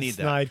like you didn't need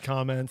that. Snide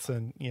comments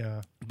and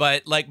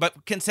But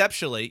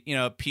conceptually,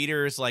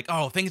 Peter's like,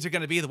 oh, things are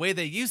going to be the way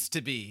they used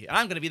to be, and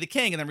I'm going to be the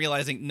king, and then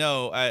realizing,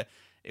 no,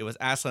 it was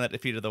Aslan that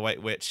defeated the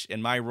White Witch,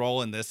 and my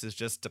role in this is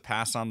just to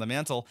pass on the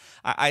mantle.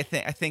 I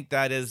think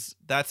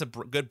that's a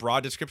good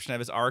broad description of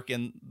his arc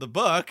in the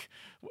book,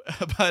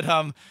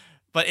 but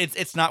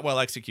it's not well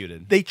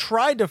executed. They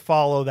tried to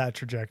follow that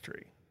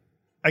trajectory.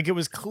 Like, it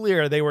was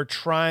clear they were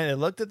trying. They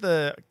looked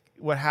at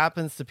what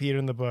happens to Peter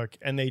in the book,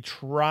 and they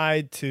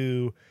tried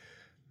to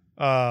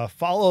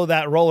follow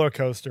that roller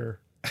coaster,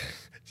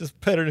 just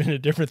put it in a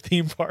different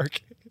theme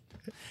park.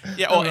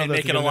 Yeah, and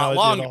make it a lot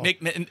long.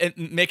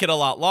 Make it a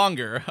lot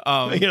longer.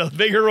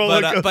 Bigger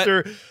roller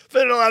coaster,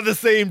 but it'll have the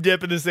same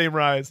dip and the same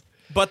rise.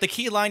 But the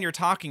key line you're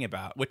talking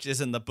about, which is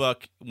in the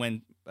book,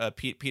 when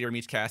Peter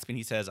meets Caspian,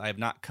 he says, "I have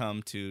not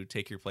come to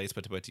take your place,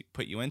 but to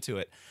put you into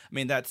it." I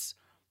mean, that's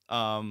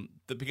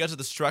because of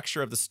the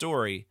structure of the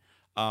story.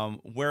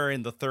 We're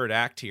in the third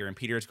act here, and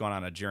Peter's gone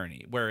on a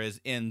journey.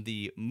 Whereas in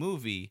the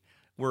movie,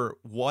 we're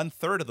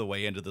 1/3 of the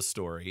way into the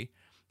story.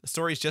 The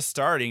story's just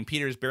starting.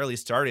 Peter's barely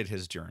started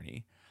his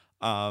journey.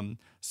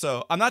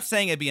 So I'm not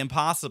saying it'd be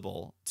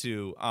impossible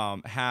to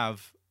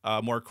have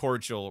a more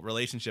cordial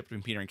relationship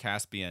between Peter and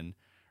Caspian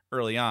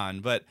early on,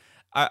 but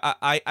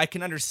I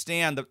can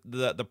understand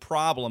the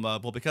problem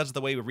of, well, because of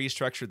the way we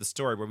restructured the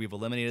story, where we've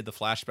eliminated the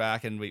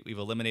flashback and we've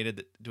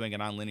eliminated doing a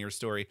nonlinear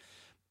story.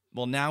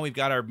 Well, now we've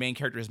got our main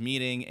characters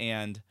meeting,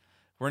 and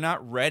we're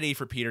not ready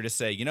for Peter to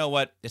say, you know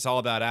what, it's all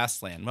about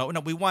Aslan. Well, no,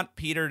 we want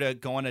Peter to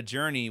go on a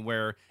journey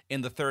where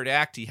in the third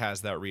act he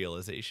has that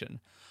realization.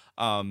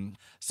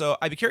 So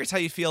I'd be curious how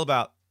you feel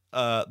about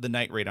the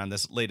night raid on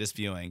this latest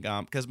viewing,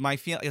 because my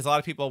feeling is a lot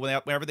of people,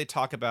 whenever they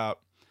talk about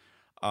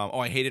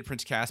I hated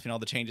Prince Caspian, all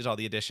the changes, all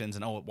the additions,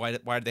 and why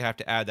did they have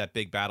to add that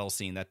big battle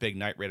scene, that big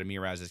night raid of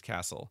Miraz's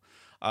castle?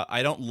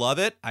 I don't love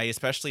it. I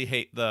especially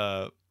hate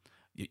the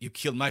you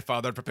killed my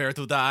father, prepare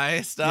to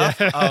die stuff.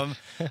 Yeah.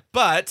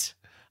 But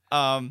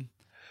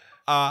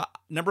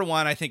number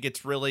one, I think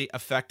it's really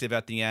effective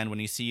at the end when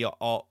you see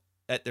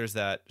there's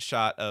that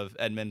shot of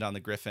Edmund on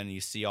the Griffin.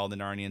 You see all the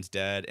Narnians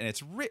dead, and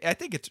I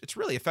think it's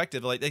really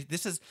effective. Like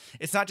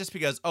it's not just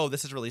because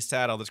this is really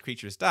sad, all those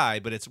creatures die,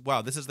 but it's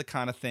wow, this is the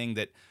kind of thing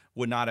that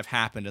would not have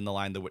happened in The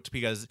Lion, the Witch,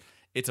 because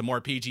it's a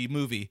more PG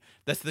movie.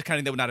 That's the kind of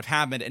thing that would not have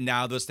happened, and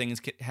now those things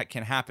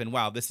can happen.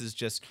 Wow, this is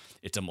just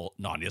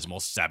Narnia's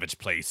most savage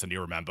place, and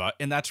you remember,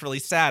 and that's really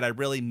sad. I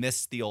really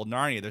miss the old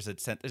Narnia. There's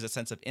a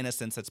sense of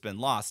innocence that's been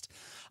lost.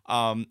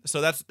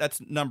 So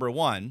that's number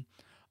one.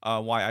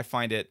 Why I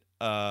find it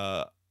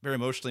very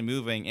emotionally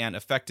moving and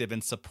effective,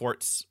 and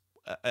supports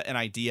an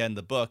idea in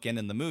the book and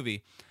in the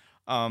movie.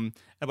 But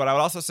I would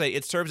also say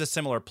it serves a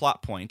similar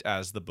plot point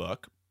as the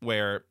book,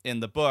 where in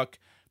the book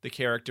the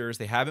characters,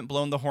 they haven't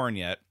blown the horn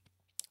yet.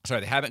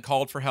 Sorry, they haven't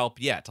called for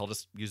help yet. I'll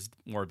just use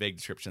more vague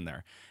description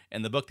there.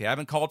 In the book, they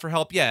haven't called for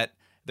help yet.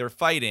 They're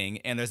fighting,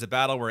 and there's a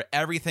battle where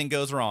everything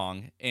goes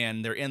wrong,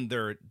 and they're in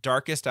their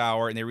darkest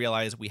hour, and they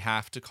realize we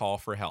have to call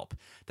for help.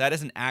 That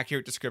is an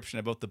accurate description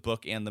of both the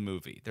book and the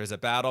movie. There's a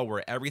battle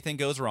where everything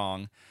goes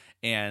wrong,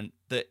 and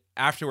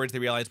afterwards they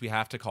realize we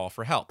have to call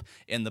for help.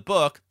 In the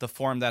book, the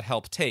form that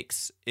help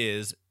takes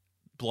is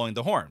blowing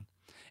the horn.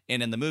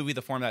 And in the movie,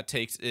 the form that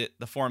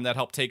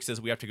help takes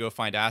is we have to go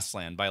find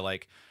Aslan by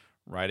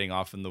riding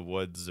off in the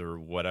woods or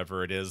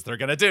whatever it is they're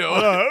gonna do.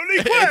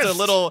 It's a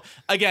little,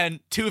 again,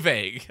 too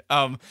vague.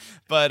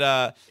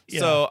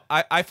 So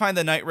I find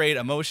the night raid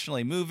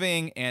emotionally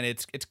moving, and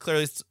it's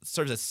clearly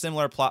serves a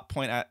similar plot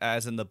point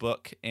as in the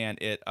book, and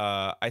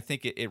I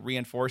think it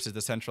reinforces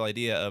the central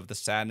idea of the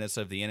sadness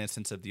of the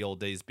innocence of the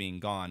old days being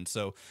gone.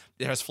 So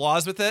it has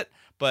flaws with it,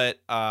 but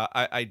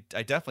I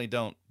definitely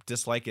don't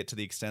dislike it to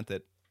the extent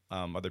that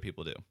other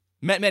people do.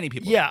 Many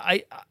people. Yeah,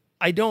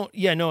 I don't.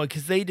 Yeah, no,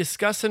 because they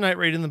discuss the night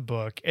raid in the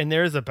book, and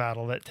there's a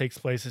battle that takes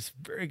place. It's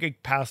very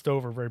good, passed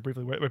over very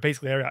briefly, where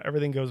basically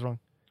everything goes wrong.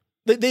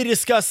 They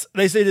discuss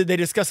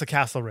a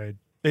castle raid.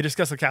 They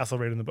discuss a castle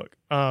raid in the book.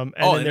 And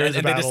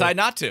they decide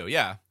not to.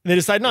 Yeah, they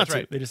decide not to.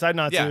 Right. They decide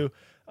not to.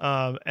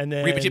 And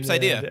then Reaper Chip's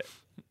idea.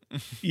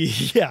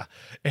 Yeah,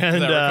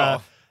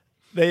 and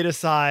they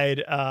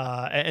decide,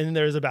 and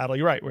there's a battle.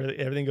 You're right, where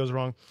everything goes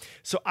wrong.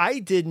 So I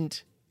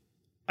didn't.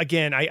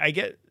 Again, I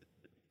get.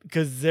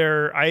 Because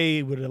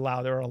I would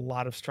allow there are a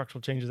lot of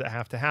structural changes that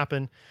have to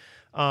happen.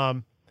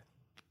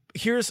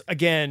 Here's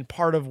again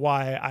part of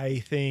why I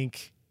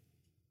think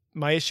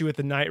my issue with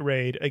the night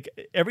raid. Like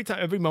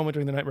every moment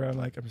during the night raid,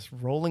 I'm just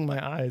rolling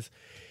my eyes.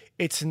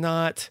 It's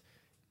not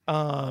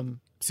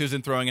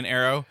Susan throwing an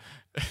arrow.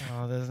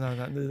 Oh, there's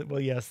not. Well,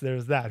 yes,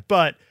 there's that,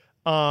 but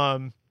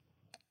it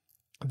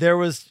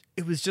was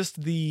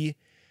just the.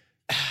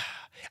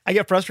 I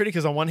get frustrated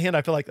because on one hand,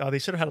 I feel like they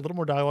should have had a little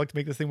more dialogue to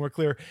make this thing more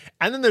clear.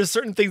 And then there's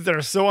certain things that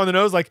are so on the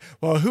nose, like,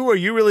 well, who are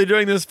you really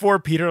doing this for,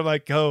 Peter? I'm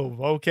like, oh,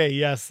 okay,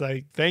 yes.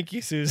 Thank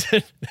you,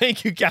 Susan.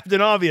 Thank you,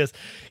 Captain Obvious.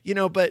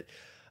 But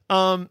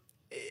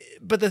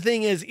the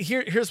thing is,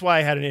 here's why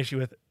I had an issue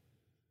with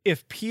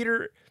if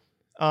Peter,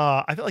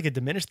 I felt like it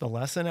diminished the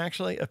lesson,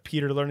 actually, of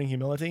Peter learning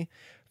humility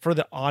for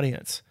the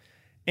audience.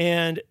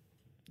 And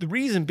the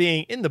reason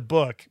being, in the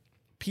book,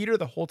 Peter,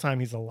 the whole time,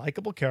 he's a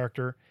likable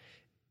character.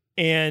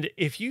 And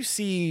if you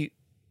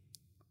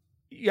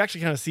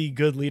actually kind of see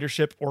good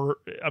leadership or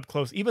up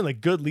close, even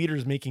like good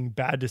leaders making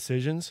bad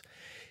decisions,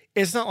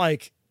 it's not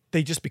like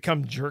they just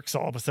become jerks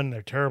all of a sudden.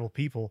 They're terrible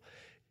people.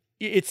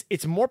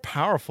 It's more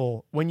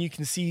powerful when you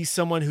can see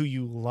someone who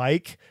you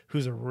like,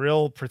 who's a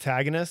real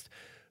protagonist,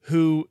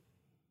 who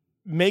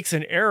makes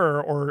an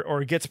error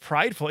or gets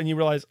prideful, and you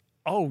realize,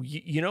 oh,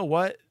 you know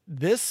what?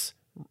 This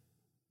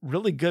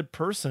really good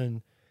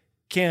person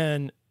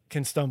can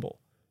stumble,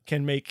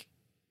 can make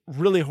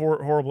really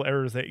horrible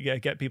errors that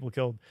get people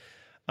killed.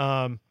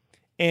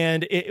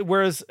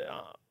 Whereas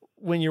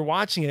when you're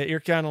watching it, you're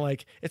kind of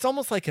like, it's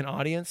almost like an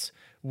audience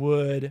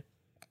would,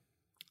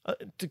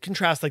 to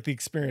contrast like the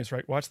experience,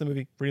 right? Watch the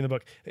movie, reading the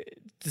book,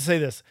 to say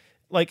this,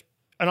 like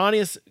an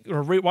audience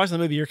or watching the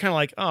movie, you're kind of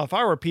like, oh, if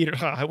I were Peter,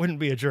 I wouldn't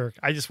be a jerk.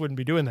 I just wouldn't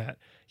be doing that.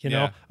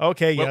 Yeah.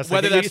 Okay. Yes.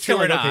 Whether that's true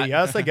or not. Okay,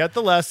 yes, I get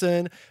the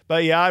lesson,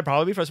 but yeah, I'd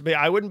probably be frustrated.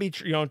 But I wouldn't be,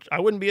 I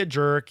wouldn't be a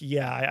jerk.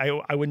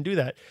 Yeah. I wouldn't do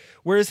that.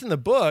 Whereas in the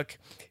book,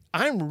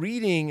 I'm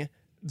reading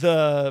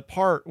the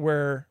part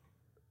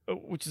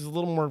which is a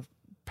little more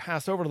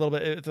passed over a little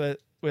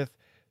bit with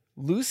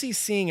Lucy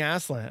seeing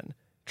Aslan.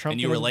 Trumpkin,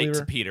 and you relate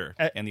to Peter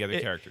and the other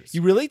characters.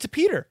 You relate to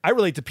Peter. I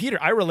relate to Peter.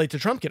 I relate to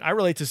Trumpkin. I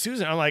relate to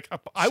Susan. I'm like,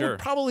 I would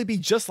probably be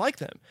just like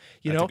them.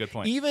 That's a good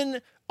point.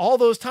 Even all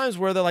those times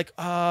where they're like,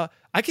 I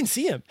can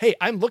see him. Hey,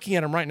 I'm looking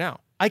at him right now.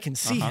 I can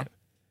see him.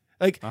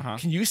 Like,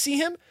 can you see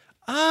him?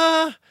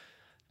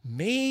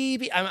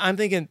 Maybe. I'm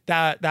thinking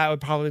that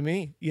would probably be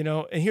me,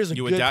 And here's a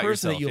good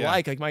person yourself, that you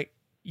like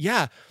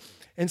yeah.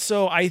 And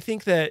so I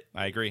think that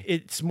I agree.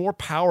 It's more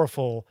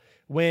powerful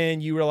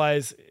when you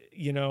realize,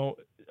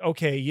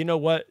 okay, you know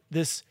what?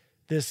 This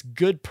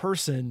good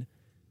person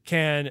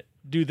can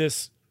do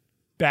this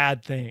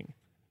bad thing.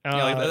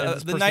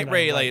 The night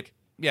raid,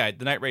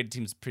 the night raid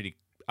seems pretty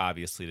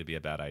obviously to be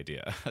a bad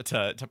idea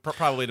to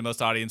probably to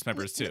most audience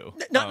members too.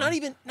 Not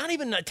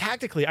even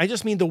tactically. I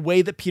just mean the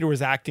way that Peter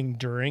was acting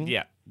during.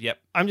 Yeah. Yep.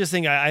 I'm just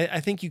saying. I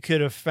think you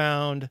could have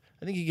found.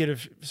 I think you could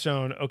have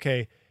shown.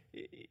 Okay,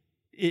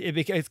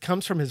 it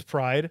comes from his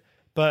pride,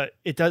 but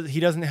it does. He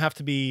doesn't have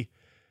to be.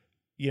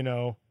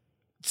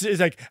 It's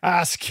like,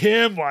 ask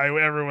him why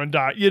everyone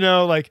died.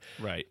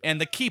 Right.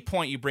 And the key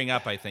point you bring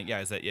up, I think,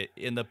 is that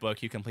in the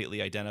book you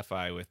completely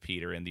identify with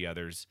Peter and the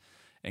others,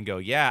 and go,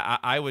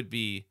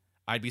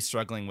 I'd be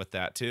struggling with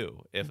that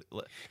too. If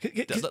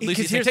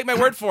Lucy's saying, take my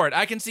word for it,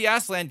 I can see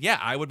Aslan. Yeah,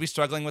 I would be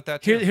struggling with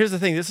that too. Here's the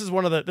thing. This is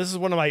one of my. This is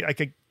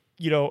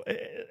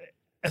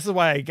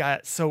why I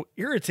got so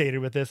irritated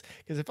with this,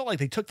 because it felt like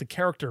they took the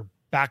character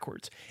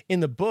backwards. In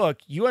the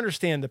book, you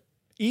understand that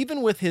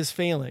even with his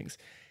failings,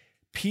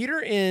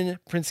 Peter in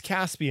Prince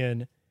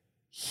Caspian,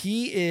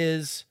 he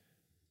is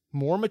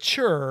more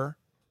mature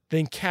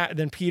than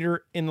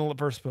Peter in the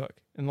first book,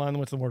 in Lion, the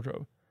Witch, and the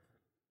Wardrobe.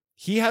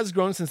 He has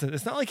grown since then.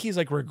 It's not like he's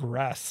like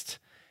regressed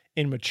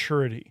in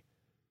maturity,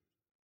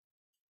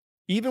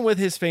 even with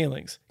his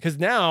failings. Because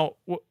now,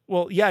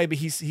 but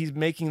he's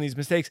making these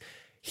mistakes.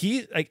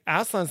 He like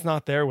Aslan's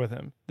not there with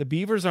him. The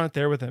beavers aren't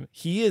there with him.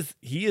 He is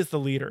the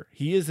leader.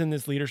 He is in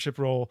this leadership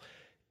role.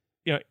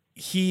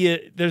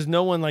 There's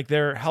no one like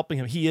there helping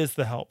him. He is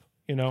the help.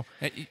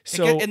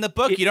 So in the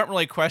book, you don't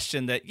really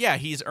question that. Yeah,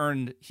 he's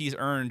earned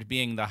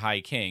being the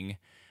High King.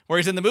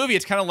 Whereas in the movie,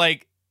 it's kind of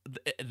like,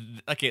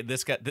 okay,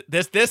 this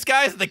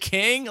guy's the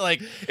king.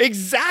 Like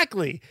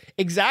exactly.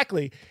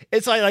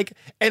 It's like,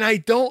 and I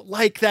don't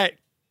like that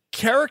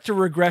character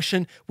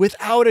regression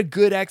without a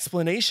good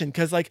explanation,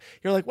 because like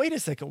you're like, wait a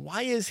second,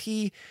 why is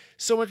he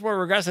so much more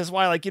regressive? That's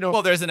why,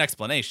 well, there's an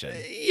explanation.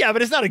 Yeah,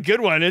 but it's not a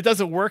good one. It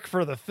doesn't work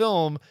for the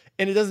film,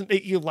 and it doesn't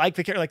make you like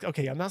the character. Like,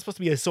 okay, I'm not supposed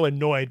to be so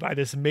annoyed by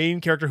this main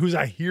character who's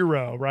a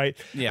hero, right?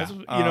 Yeah,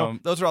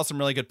 those are all some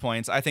really good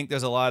points. I think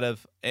there's a lot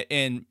of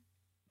in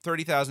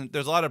 30,000.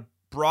 There's a lot of,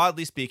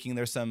 broadly speaking,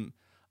 there's some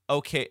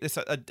there's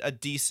a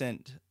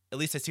decent, at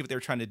least I see what they were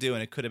trying to do,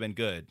 and it could have been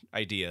good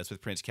ideas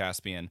with Prince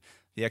Caspian.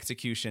 The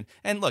execution,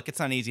 and look, it's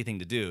not an easy thing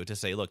to do, to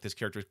say, look, this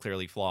character is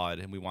clearly flawed,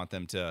 and we want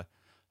them to,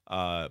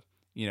 they're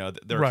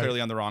right. clearly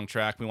on the wrong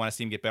track. We want to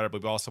see them get better,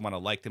 but we also want to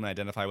like them and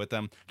identify with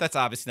them. That's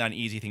obviously not an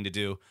easy thing to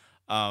do.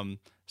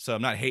 So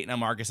I'm not hating on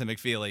Marcus and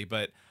McFeely,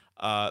 but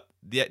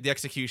the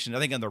execution, I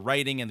think, on the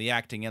writing and the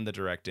acting and the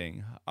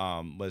directing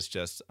was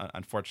just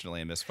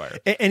unfortunately a misfire.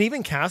 And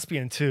even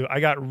Caspian too. I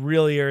got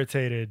really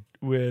irritated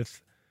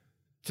with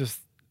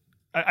just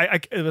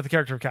with the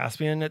character of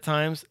Caspian at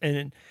times,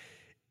 and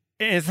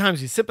at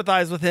times you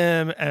sympathize with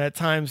him, and at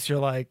times you're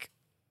like,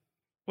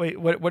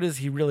 wait, what is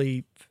he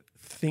really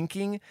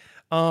thinking?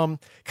 I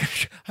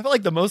feel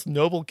like the most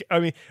noble,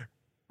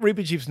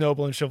 Reaping Chief's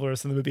noble and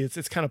chivalrous in the movie.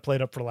 It's kind of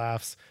played up for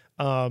laughs.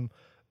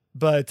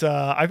 But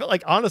I feel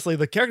like, honestly,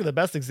 the character that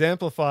best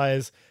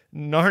exemplifies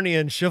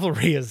Narnian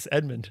chivalry is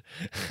Edmund.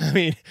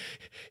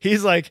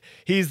 He's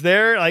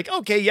there, like,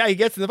 okay, yeah, he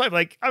gets in the fight.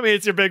 Like,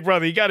 it's your big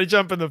brother. You got to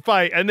jump in the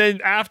fight. And then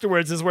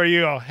afterwards is where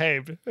you go, hey,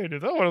 dude,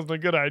 that wasn't a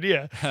good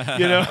idea.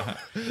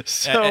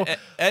 So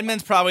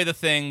Edmund's probably the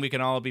thing we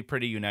can all be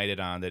pretty united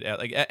on.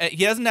 That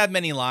he doesn't have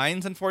many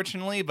lines,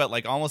 unfortunately, but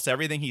like almost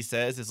everything he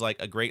says is like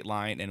a great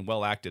line and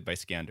well acted by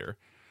Skander.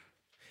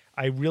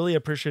 I really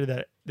appreciated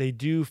that they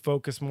do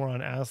focus more on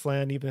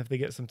Aslan, even if they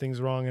get some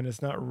things wrong, and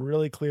it's not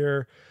really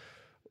clear.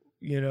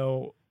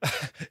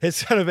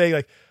 It's kind of vague,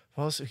 like,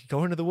 well, so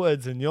go into the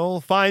woods and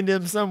you'll find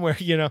him somewhere.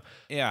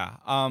 Yeah.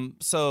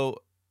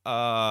 So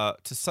to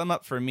sum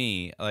up for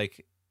me,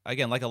 like,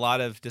 again, like a lot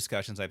of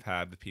discussions I've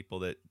had with people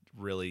that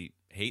really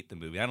hate the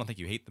movie. I don't think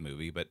you hate the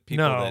movie, but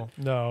people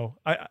No.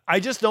 I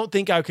just don't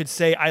think I could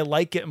say I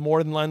like it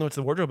more than Lion, the Witch,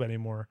 and the Wardrobe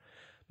anymore.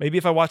 Maybe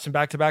if I watch them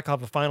back to back, I'll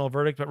have a final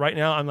verdict. But right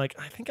now, I'm like,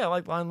 I think I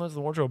like Lion, the Witch, and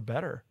the Wardrobe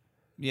better.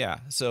 Yeah,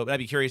 so I'd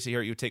be curious to hear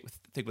what you take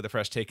with a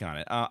fresh take on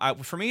it.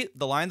 For me,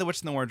 The Lion, the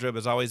Witch, and the Wardrobe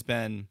has always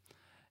been,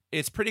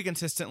 it's pretty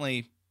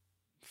consistently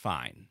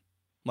fine.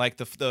 Like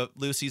the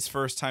Lucy's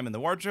first time in the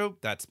wardrobe,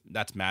 that's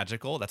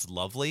magical, that's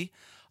lovely,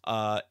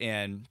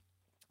 and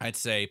I'd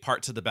say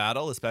parts of the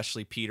battle,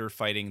 especially Peter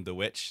fighting the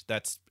witch,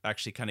 that's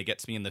actually kind of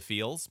gets me in the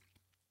feels.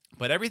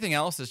 But everything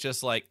else is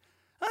just like,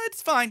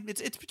 it's fine,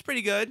 it's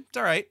pretty good, it's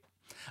all right.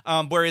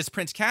 Whereas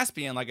Prince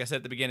Caspian, like I said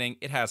at the beginning,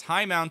 it has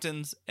high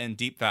mountains and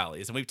deep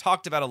valleys. And we've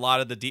talked about a lot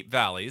of the deep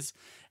valleys.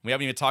 We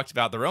haven't even talked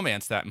about the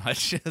romance that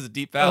much as a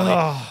deep valley.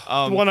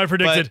 The one I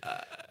predicted.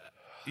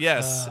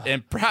 Yes,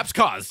 and perhaps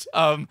caused.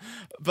 But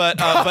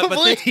my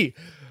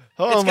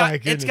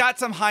goodness. It's got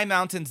some high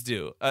mountains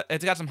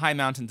it's got some high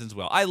mountains as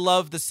well. I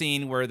love the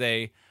scene where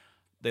they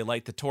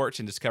light the torch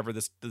and discover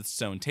this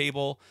stone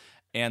table,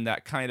 and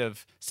that kind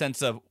of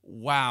sense of,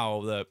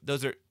 wow,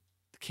 those are...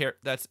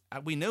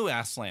 we knew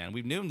Aslan.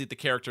 We knew that the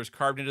characters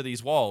carved into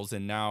these walls,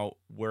 and now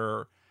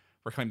we're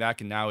coming back,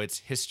 and now it's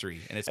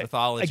history and it's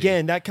mythology.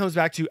 Again, that comes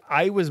back to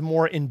I was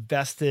more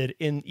invested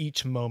in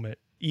each moment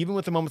even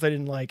with the moments I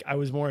didn't like, I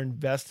was more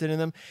invested in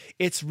them.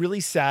 It's really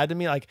sad to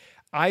me. Like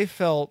I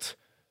felt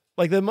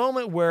like the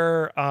moment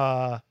where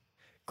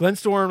Glenn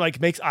Storm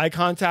like makes eye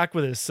contact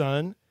with his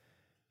son,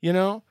 you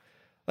know,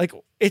 like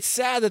it's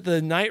sad that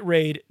the night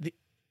raid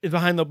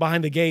behind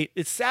the gate.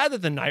 It's sad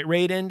that the night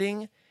raid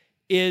ending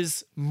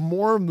is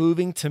more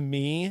moving to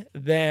me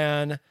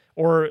than,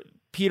 or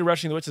Peter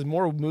rushing the witch is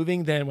more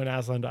moving than when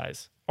Aslan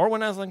dies or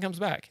when Aslan comes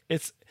back.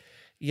 It's,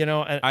 you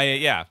know, and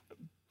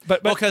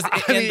but because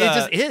it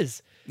just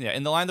is. Yeah,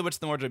 in the Lion, the Witch,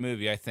 and the Wardrobe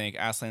movie, I think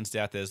Aslan's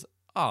death is,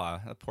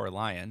 a poor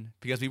lion,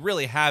 because we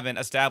really haven't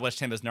established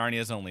him as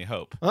Narnia's only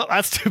hope. Well,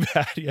 that's too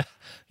bad.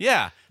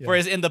 Yeah.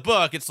 Whereas in the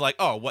book, it's like,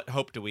 what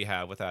hope do we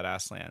have without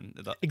Aslan?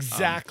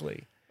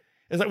 Exactly.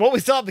 It's like, well, we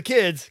still have the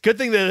kids. Good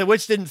thing that the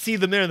witch didn't see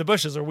them there in the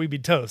bushes, or we'd be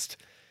toast.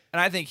 And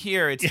I think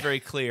here it's very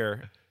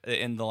clear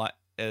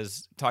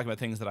as talking about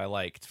things that I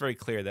like. It's very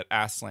clear that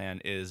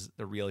Aslan is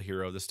the real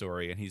hero of the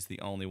story, and he's the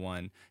only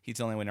one. He's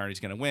the only one Narnia's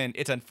going to win.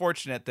 It's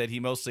unfortunate that he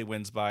mostly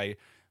wins by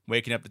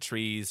waking up the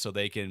trees so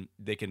they can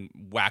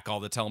whack all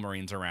the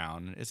Telmarines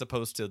around, as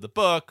opposed to the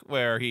book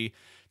where he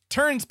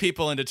turns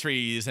people into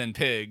trees and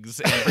pigs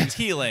and brings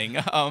healing.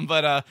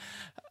 But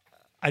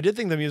I did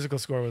think the musical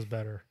score was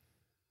better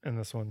in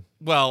this one.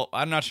 Well,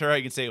 I'm not sure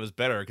I can say it was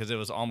better because it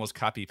was almost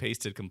copy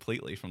pasted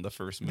completely from the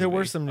first movie. There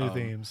were some new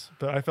themes,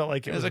 but I felt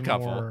like it was a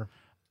couple. More...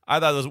 I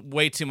thought it was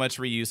way too much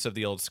reuse of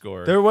the old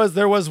score. There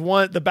was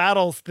one. The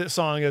battle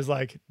song is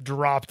like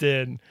dropped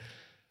in.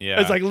 Yeah,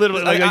 it's like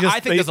literally. Like I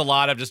think there's a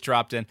lot of just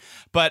dropped in.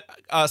 But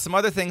some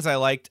other things I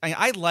liked.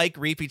 I like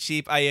Reapy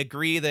Cheap. I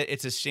agree that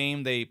it's a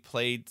shame they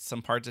played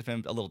some parts of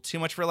him a little too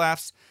much for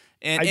laughs.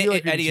 And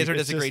like Eddie Izzard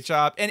does a great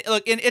job. And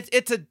look, and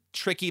it's a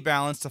tricky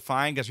balance to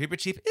find because Reapy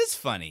Cheap is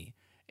funny.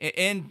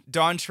 And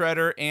Don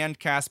Shredder and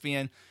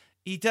Caspian,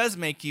 he does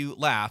make you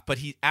laugh, but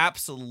he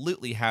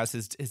absolutely has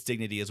his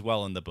dignity as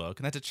well in the book,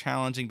 and that's a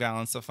challenging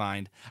balance to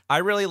find. I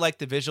really like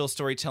the visual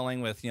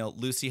storytelling with,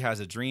 Lucy Has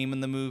a Dream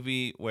in the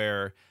movie,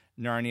 where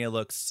Narnia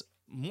looks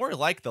more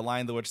like the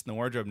Lion, the Witch, and the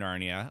Wardrobe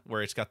Narnia,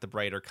 where it's got the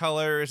brighter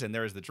colors, and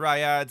there's the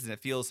dryads, and it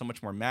feels so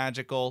much more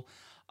magical.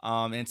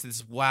 And it's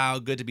this wow,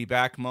 good to be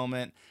back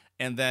moment.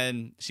 And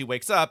then she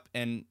wakes up,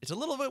 and it's a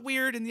little bit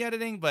weird in the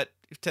editing, but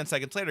 10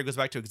 seconds later, it goes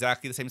back to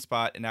exactly the same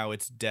spot, and now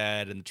it's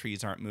dead, and the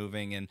trees aren't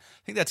moving. And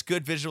I think that's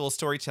good visual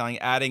storytelling,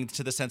 adding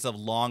to the sense of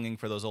longing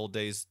for those old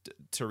days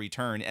to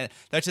return. And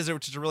which is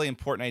a really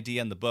important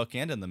idea in the book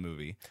and in the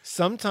movie.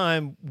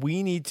 Sometime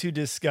we need to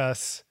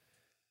discuss,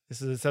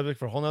 this is a subject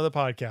for a whole nother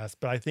podcast,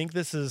 but I think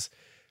this is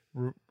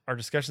our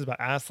discussions about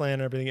Aslan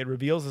and everything. It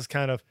reveals this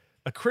kind of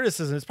a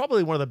criticism. It's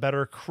probably one of the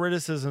better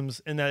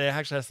criticisms in that it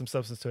actually has some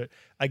substance to it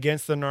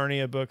against the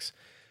Narnia books.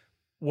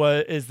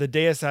 What is the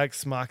Deus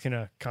Ex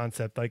Machina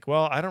concept? Like,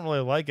 well, I don't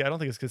really like it. I don't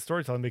think it's good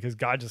storytelling because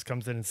God just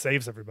comes in and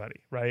saves everybody,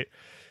 right?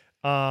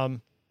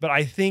 But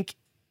I think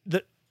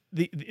that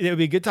it would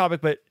be a good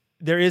topic, but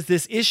there is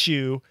this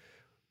issue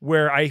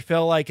where I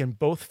felt like in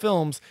both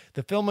films,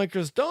 the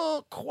filmmakers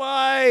don't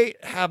quite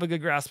have a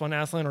good grasp on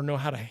Aslan or know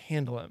how to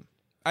handle him.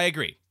 I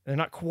agree. They're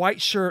not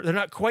quite sure. They're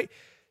not quite...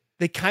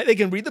 They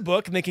can read the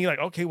book and they can be like,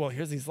 okay, well,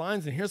 here's these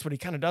lines and here's what he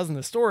kind of does in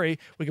the story.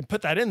 We can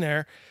put that in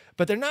there,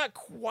 but they're not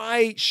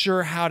quite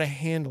sure how to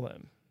handle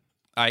him.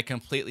 I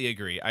completely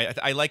agree.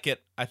 I like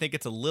it. I think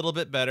it's a little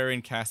bit better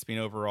in Caspian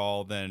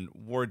overall than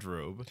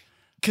Wardrobe.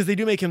 Because they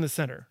do make him the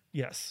center,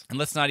 yes. And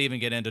let's not even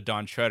get into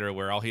Don Shredder,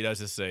 where all he does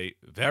is say,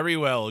 very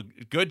well,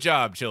 good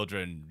job,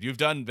 children. You've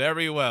done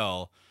very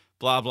well,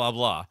 blah, blah,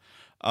 blah.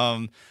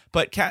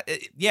 But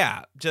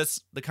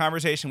just the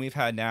conversation we've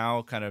had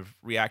now, kind of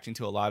reacting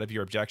to a lot of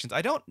your objections.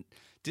 I don't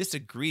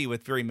disagree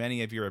with very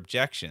many of your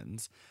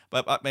objections,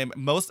 but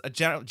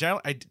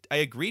I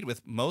agreed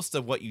with most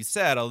of what you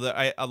said.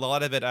 Although a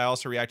lot of it, I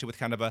also reacted with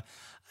kind of I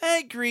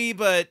agree,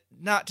 but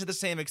not to the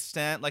same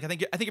extent. Like I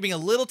think you're being a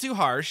little too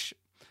harsh.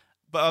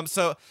 But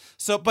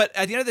but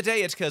at the end of the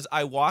day, it's because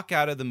I walk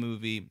out of the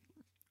movie.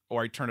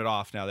 Or I turn it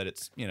off now that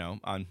it's,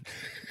 on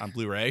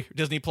Blu-ray,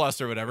 Disney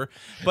Plus or whatever.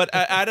 But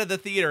out of the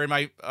theater, in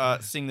my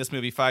seeing this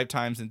movie 5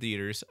 times in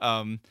theaters,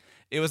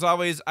 it was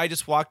always, I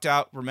just walked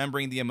out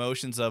remembering the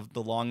emotions of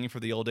the longing for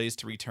the old days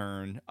to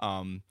return,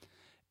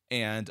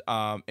 and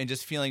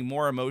just feeling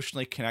more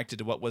emotionally connected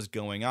to what was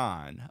going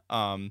on,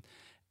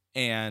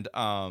 and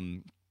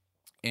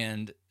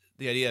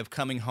the idea of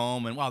coming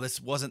home and wow,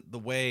 this wasn't the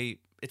way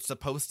it's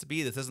supposed to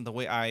be. This isn't the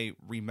way I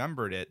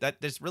remembered it.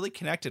 That just really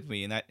connected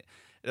me, and that.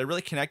 It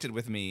really connected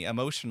with me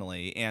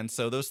emotionally. And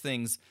so those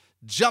things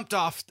jumped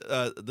off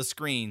the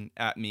screen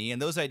at me. And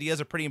those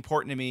ideas are pretty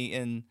important to me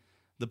in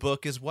the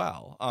book as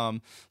well.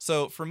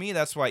 So for me,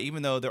 that's why,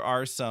 even though there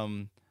are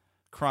some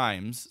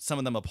crimes, some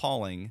of them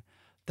appalling,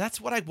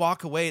 that's what I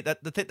walk away.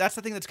 That's the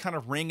thing that's kind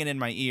of ringing in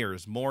my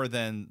ears more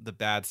than the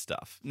bad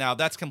stuff. Now,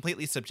 that's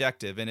completely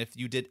subjective. And if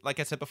you did, like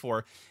I said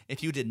before,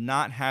 if you did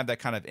not have that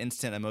kind of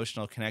instant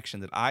emotional connection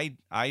that I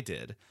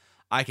did,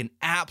 I can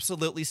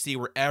absolutely see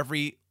where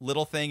every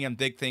little thing and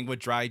big thing would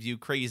drive you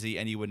crazy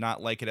and you would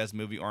not like it as a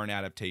movie or an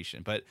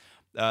adaptation. But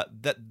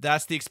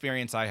that's the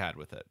experience I had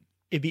with it.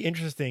 it'd be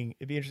interesting.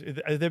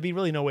 There'd be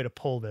really no way to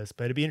pull this,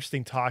 but it'd be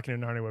interesting talking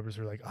to Narnia Webbers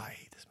who are like, oh, I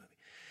hate this movie.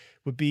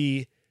 Would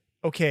be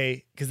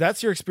okay, because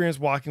that's your experience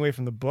walking away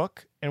from the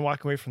book and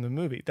walking away from the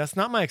movie. That's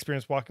not my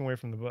experience walking away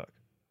from the book.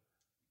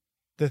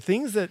 The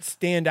things that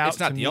stand out, it's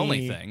not to the me,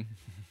 only thing.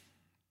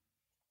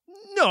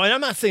 No, and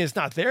I'm not saying it's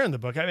not there in the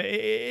book. I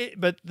mean,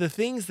 but the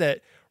things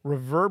that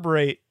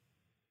reverberate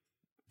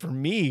for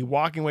me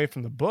walking away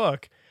from the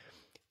book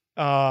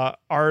are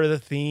the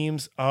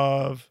themes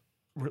of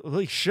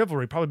really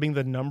chivalry, probably being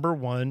the number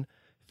one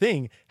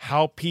thing.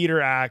 How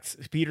Peter acts,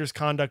 Peter's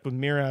conduct with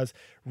Miraz,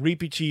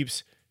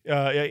 Reepicheep's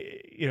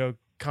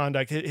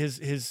conduct,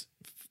 his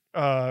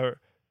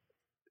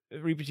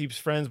Reepicheep's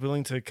friends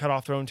willing to cut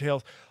off their own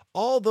tails,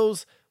 all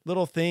those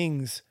little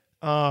things.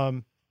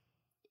 I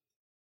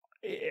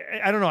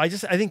don't know. I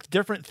think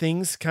different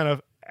things kind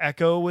of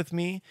echo with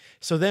me.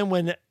 So then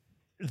when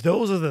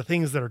those are the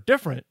things that are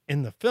different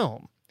in the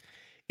film,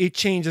 it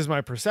changes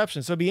my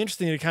perception. So it'd be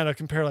interesting to kind of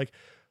compare, like,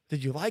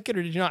 did you like it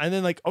or did you not? And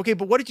then like, okay,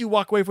 but what did you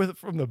walk away with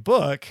from the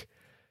book?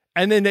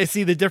 And then they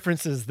see the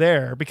differences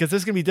there, because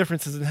there's going to be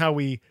differences in how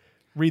we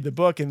read the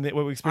book and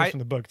what we experience from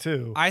the book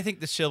too. I think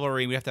the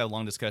chivalry, we have to have a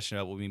long discussion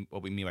about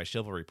what we mean by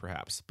chivalry,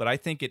 perhaps. But I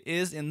think it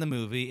is in the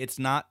movie. It's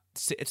not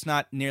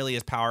nearly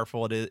as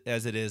powerful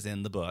as it is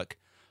in the book.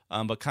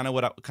 But kind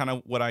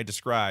of what I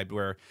described,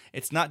 where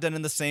it's not done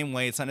in the same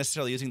way. It's not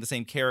necessarily using the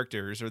same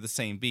characters or the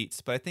same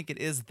beats, but I think it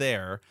is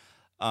there.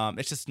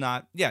 It's just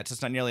not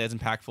nearly as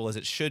impactful as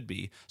it should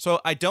be. So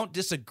I don't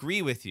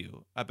disagree with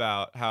you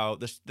about how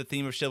the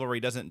theme of chivalry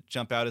doesn't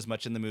jump out as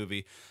much in the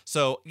movie.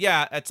 So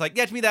yeah, it's like,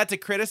 yeah, to me that's a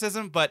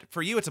criticism, but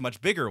for you it's a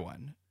much bigger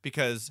one,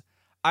 because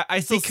I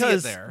still see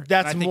it there.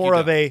 That's more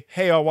of a,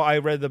 hey, I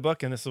read the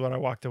book and this is what I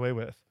walked away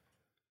with.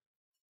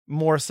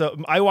 More so,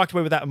 I walked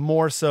away with that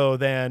more so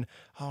than,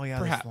 oh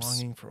yeah, this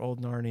longing for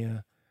old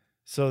Narnia.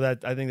 So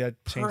that I think that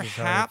changes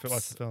how I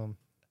watch the film.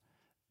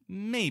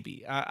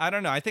 Maybe I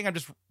don't know. I think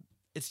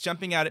it's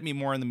jumping out at me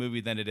more in the movie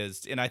than it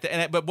is,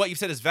 but what you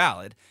said is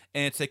valid,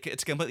 and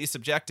it's completely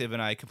subjective,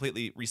 and I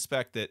completely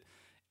respect that.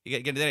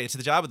 Again, it's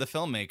the job of the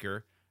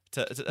filmmaker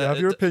to have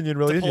your opinion,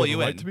 really, to pull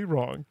you in. To be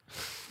wrong.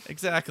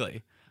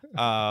 Exactly.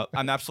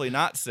 I'm absolutely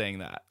not saying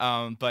that.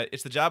 But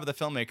it's the job of the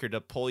filmmaker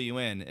to pull you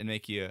in and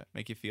make you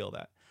feel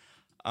that.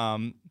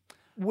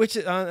 Which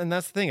and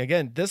that's the thing.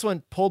 Again, this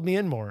one pulled me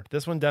in more.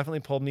 This one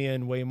definitely pulled me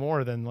in way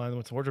more than Lion, the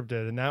Witch, and the Wardrobe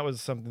did, and that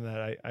was something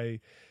that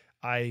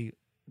I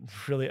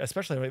really,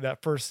 especially like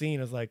that first scene,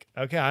 is like,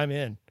 okay, I'm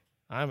in.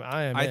 I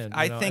am in.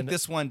 I think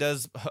this one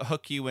does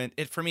hook you in.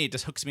 For me, it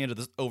just hooks me into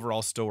this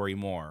overall story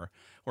more.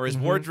 Whereas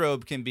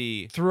Wardrobe can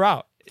be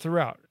throughout.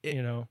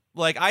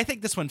 Like, I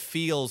think this one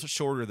feels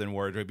shorter than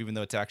Wardrobe, even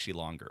though it's actually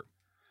longer.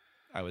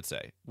 I would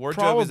say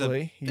Wardrobe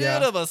probably, is a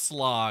bit of a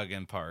slog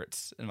in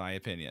parts, in my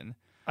opinion.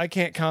 I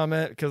can't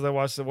comment because I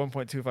watched the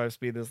 1.25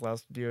 speed this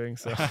last viewing.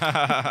 So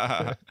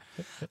I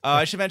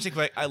should mention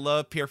quick, I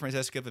love Pier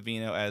Francesco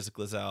Pavino as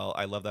Glazelle.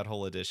 I love that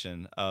whole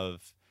edition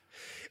of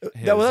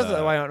his, that's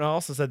why I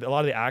also said a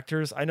lot of the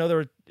actors. I know there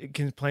were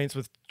complaints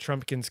with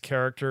Trumpkin's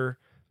character,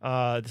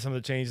 some of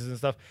the changes and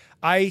stuff.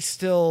 I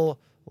still,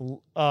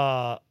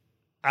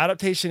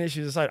 adaptation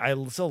issues aside, I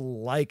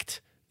still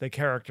liked the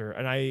character,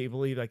 and I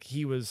believe like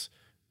he was.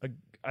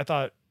 I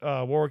thought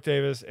Warwick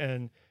Davis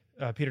and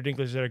Peter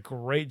Dinklage did a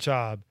great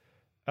job,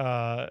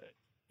 and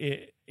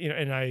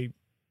I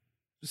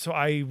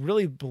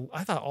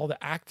thought all the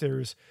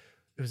actors,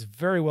 it was a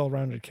very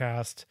well-rounded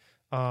cast.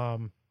 I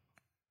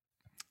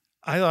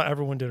thought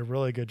everyone did a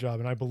really good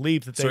job, and I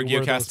believe that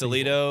Sergio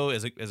Castellitto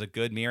is a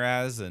good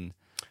Miraz, and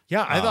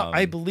yeah,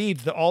 I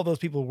believed that all those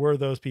people were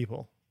those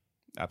people.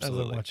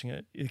 Absolutely, as I'm watching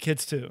it, the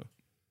kids too.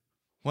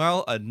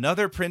 Well,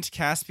 another Prince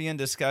Caspian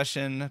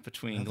discussion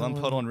between Glenn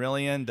Podel and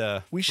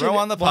Rillian. We should throw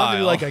on the pile.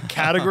 Do like a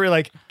category,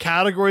 like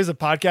categories of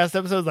podcast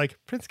episodes, like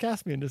Prince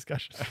Caspian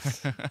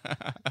discussions.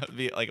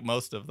 Be like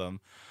most of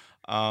them.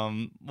 I'll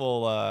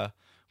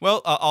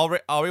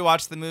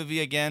rewatch the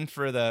movie again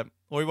for the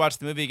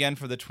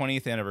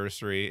 20th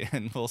anniversary,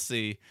 and we'll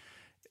see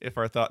if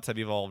our thoughts have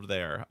evolved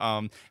there.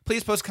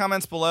 Please post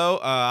comments below.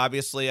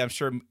 Obviously, I'm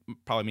sure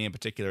probably me in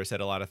particular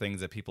said a lot of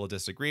things that people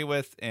disagree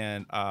with,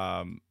 and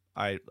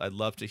I'd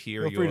love to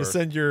hear. Feel free to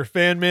send your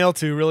fan mail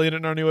to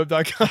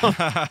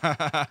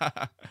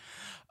Rillian@narniaweb.com.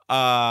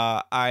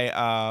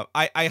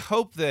 I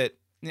hope that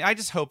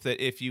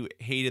if you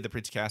hated the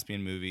Prince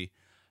Caspian movie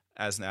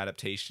as an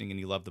adaptation and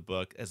you love the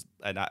book as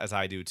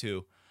I do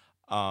too,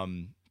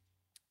 I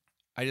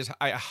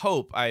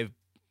hope I've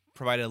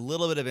provided a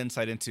little bit of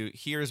insight into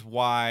here's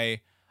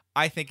why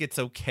I think it's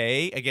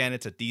okay. Again,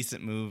 it's a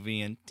decent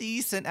movie and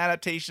decent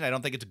adaptation. I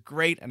don't think it's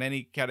great in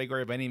any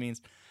category by any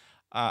means.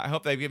 I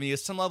hope I've given you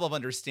some level of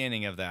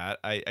understanding of that.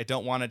 I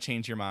don't want to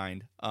change your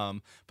mind,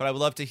 but I would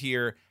love to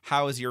hear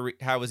how was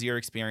your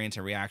experience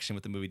and reaction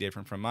with the movie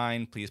different from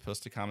mine. Please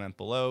post a comment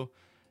below,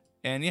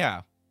 and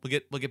yeah,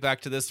 we'll get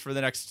back to this for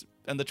the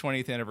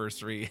 20th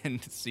anniversary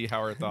and see how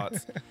our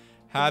thoughts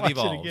have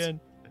evolved. It again.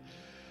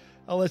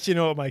 I'll let you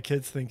know what my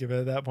kids think of it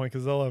at that point,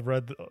 because they'll have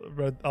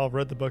I'll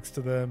read the books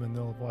to them, and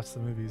they'll watch the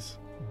movies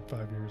in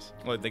 5 years.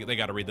 Well, they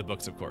got to read the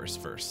books, of course,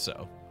 first.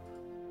 So.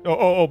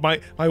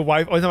 My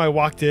wife. One time I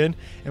walked in,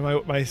 and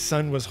my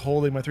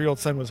 3-year-old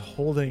son was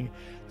holding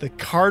the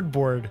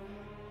cardboard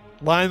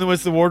Lion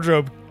the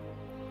Wardrobe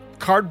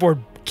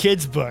cardboard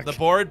kids book. The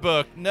board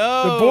book.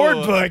 No. The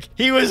board book.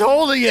 He was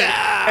holding it.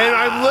 Yeah! And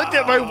I looked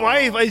at my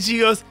wife, and she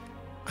goes,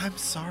 I'm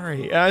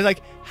sorry. And I was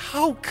like,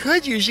 how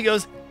could you? She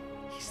goes,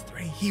 he's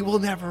 3. He will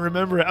never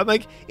remember it. I'm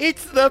like,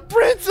 it's the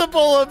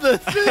principle of the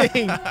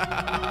thing.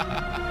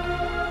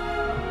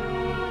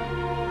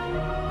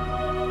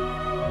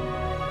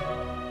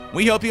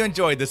 We hope you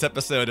enjoyed this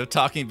episode of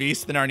Talking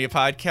Beasts, the Narnia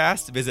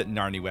podcast. Visit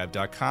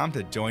narniweb.com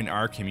to join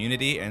our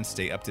community and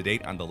stay up to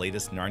date on the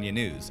latest Narnia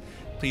news.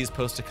 Please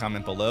post a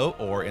comment below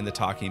or in the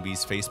Talking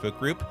Beasts Facebook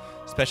group.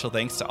 Special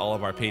thanks to all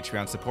of our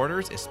Patreon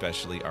supporters,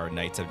 especially our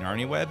Knights of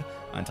Narnia Web.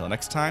 Until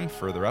next time,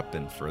 further up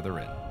and further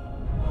in.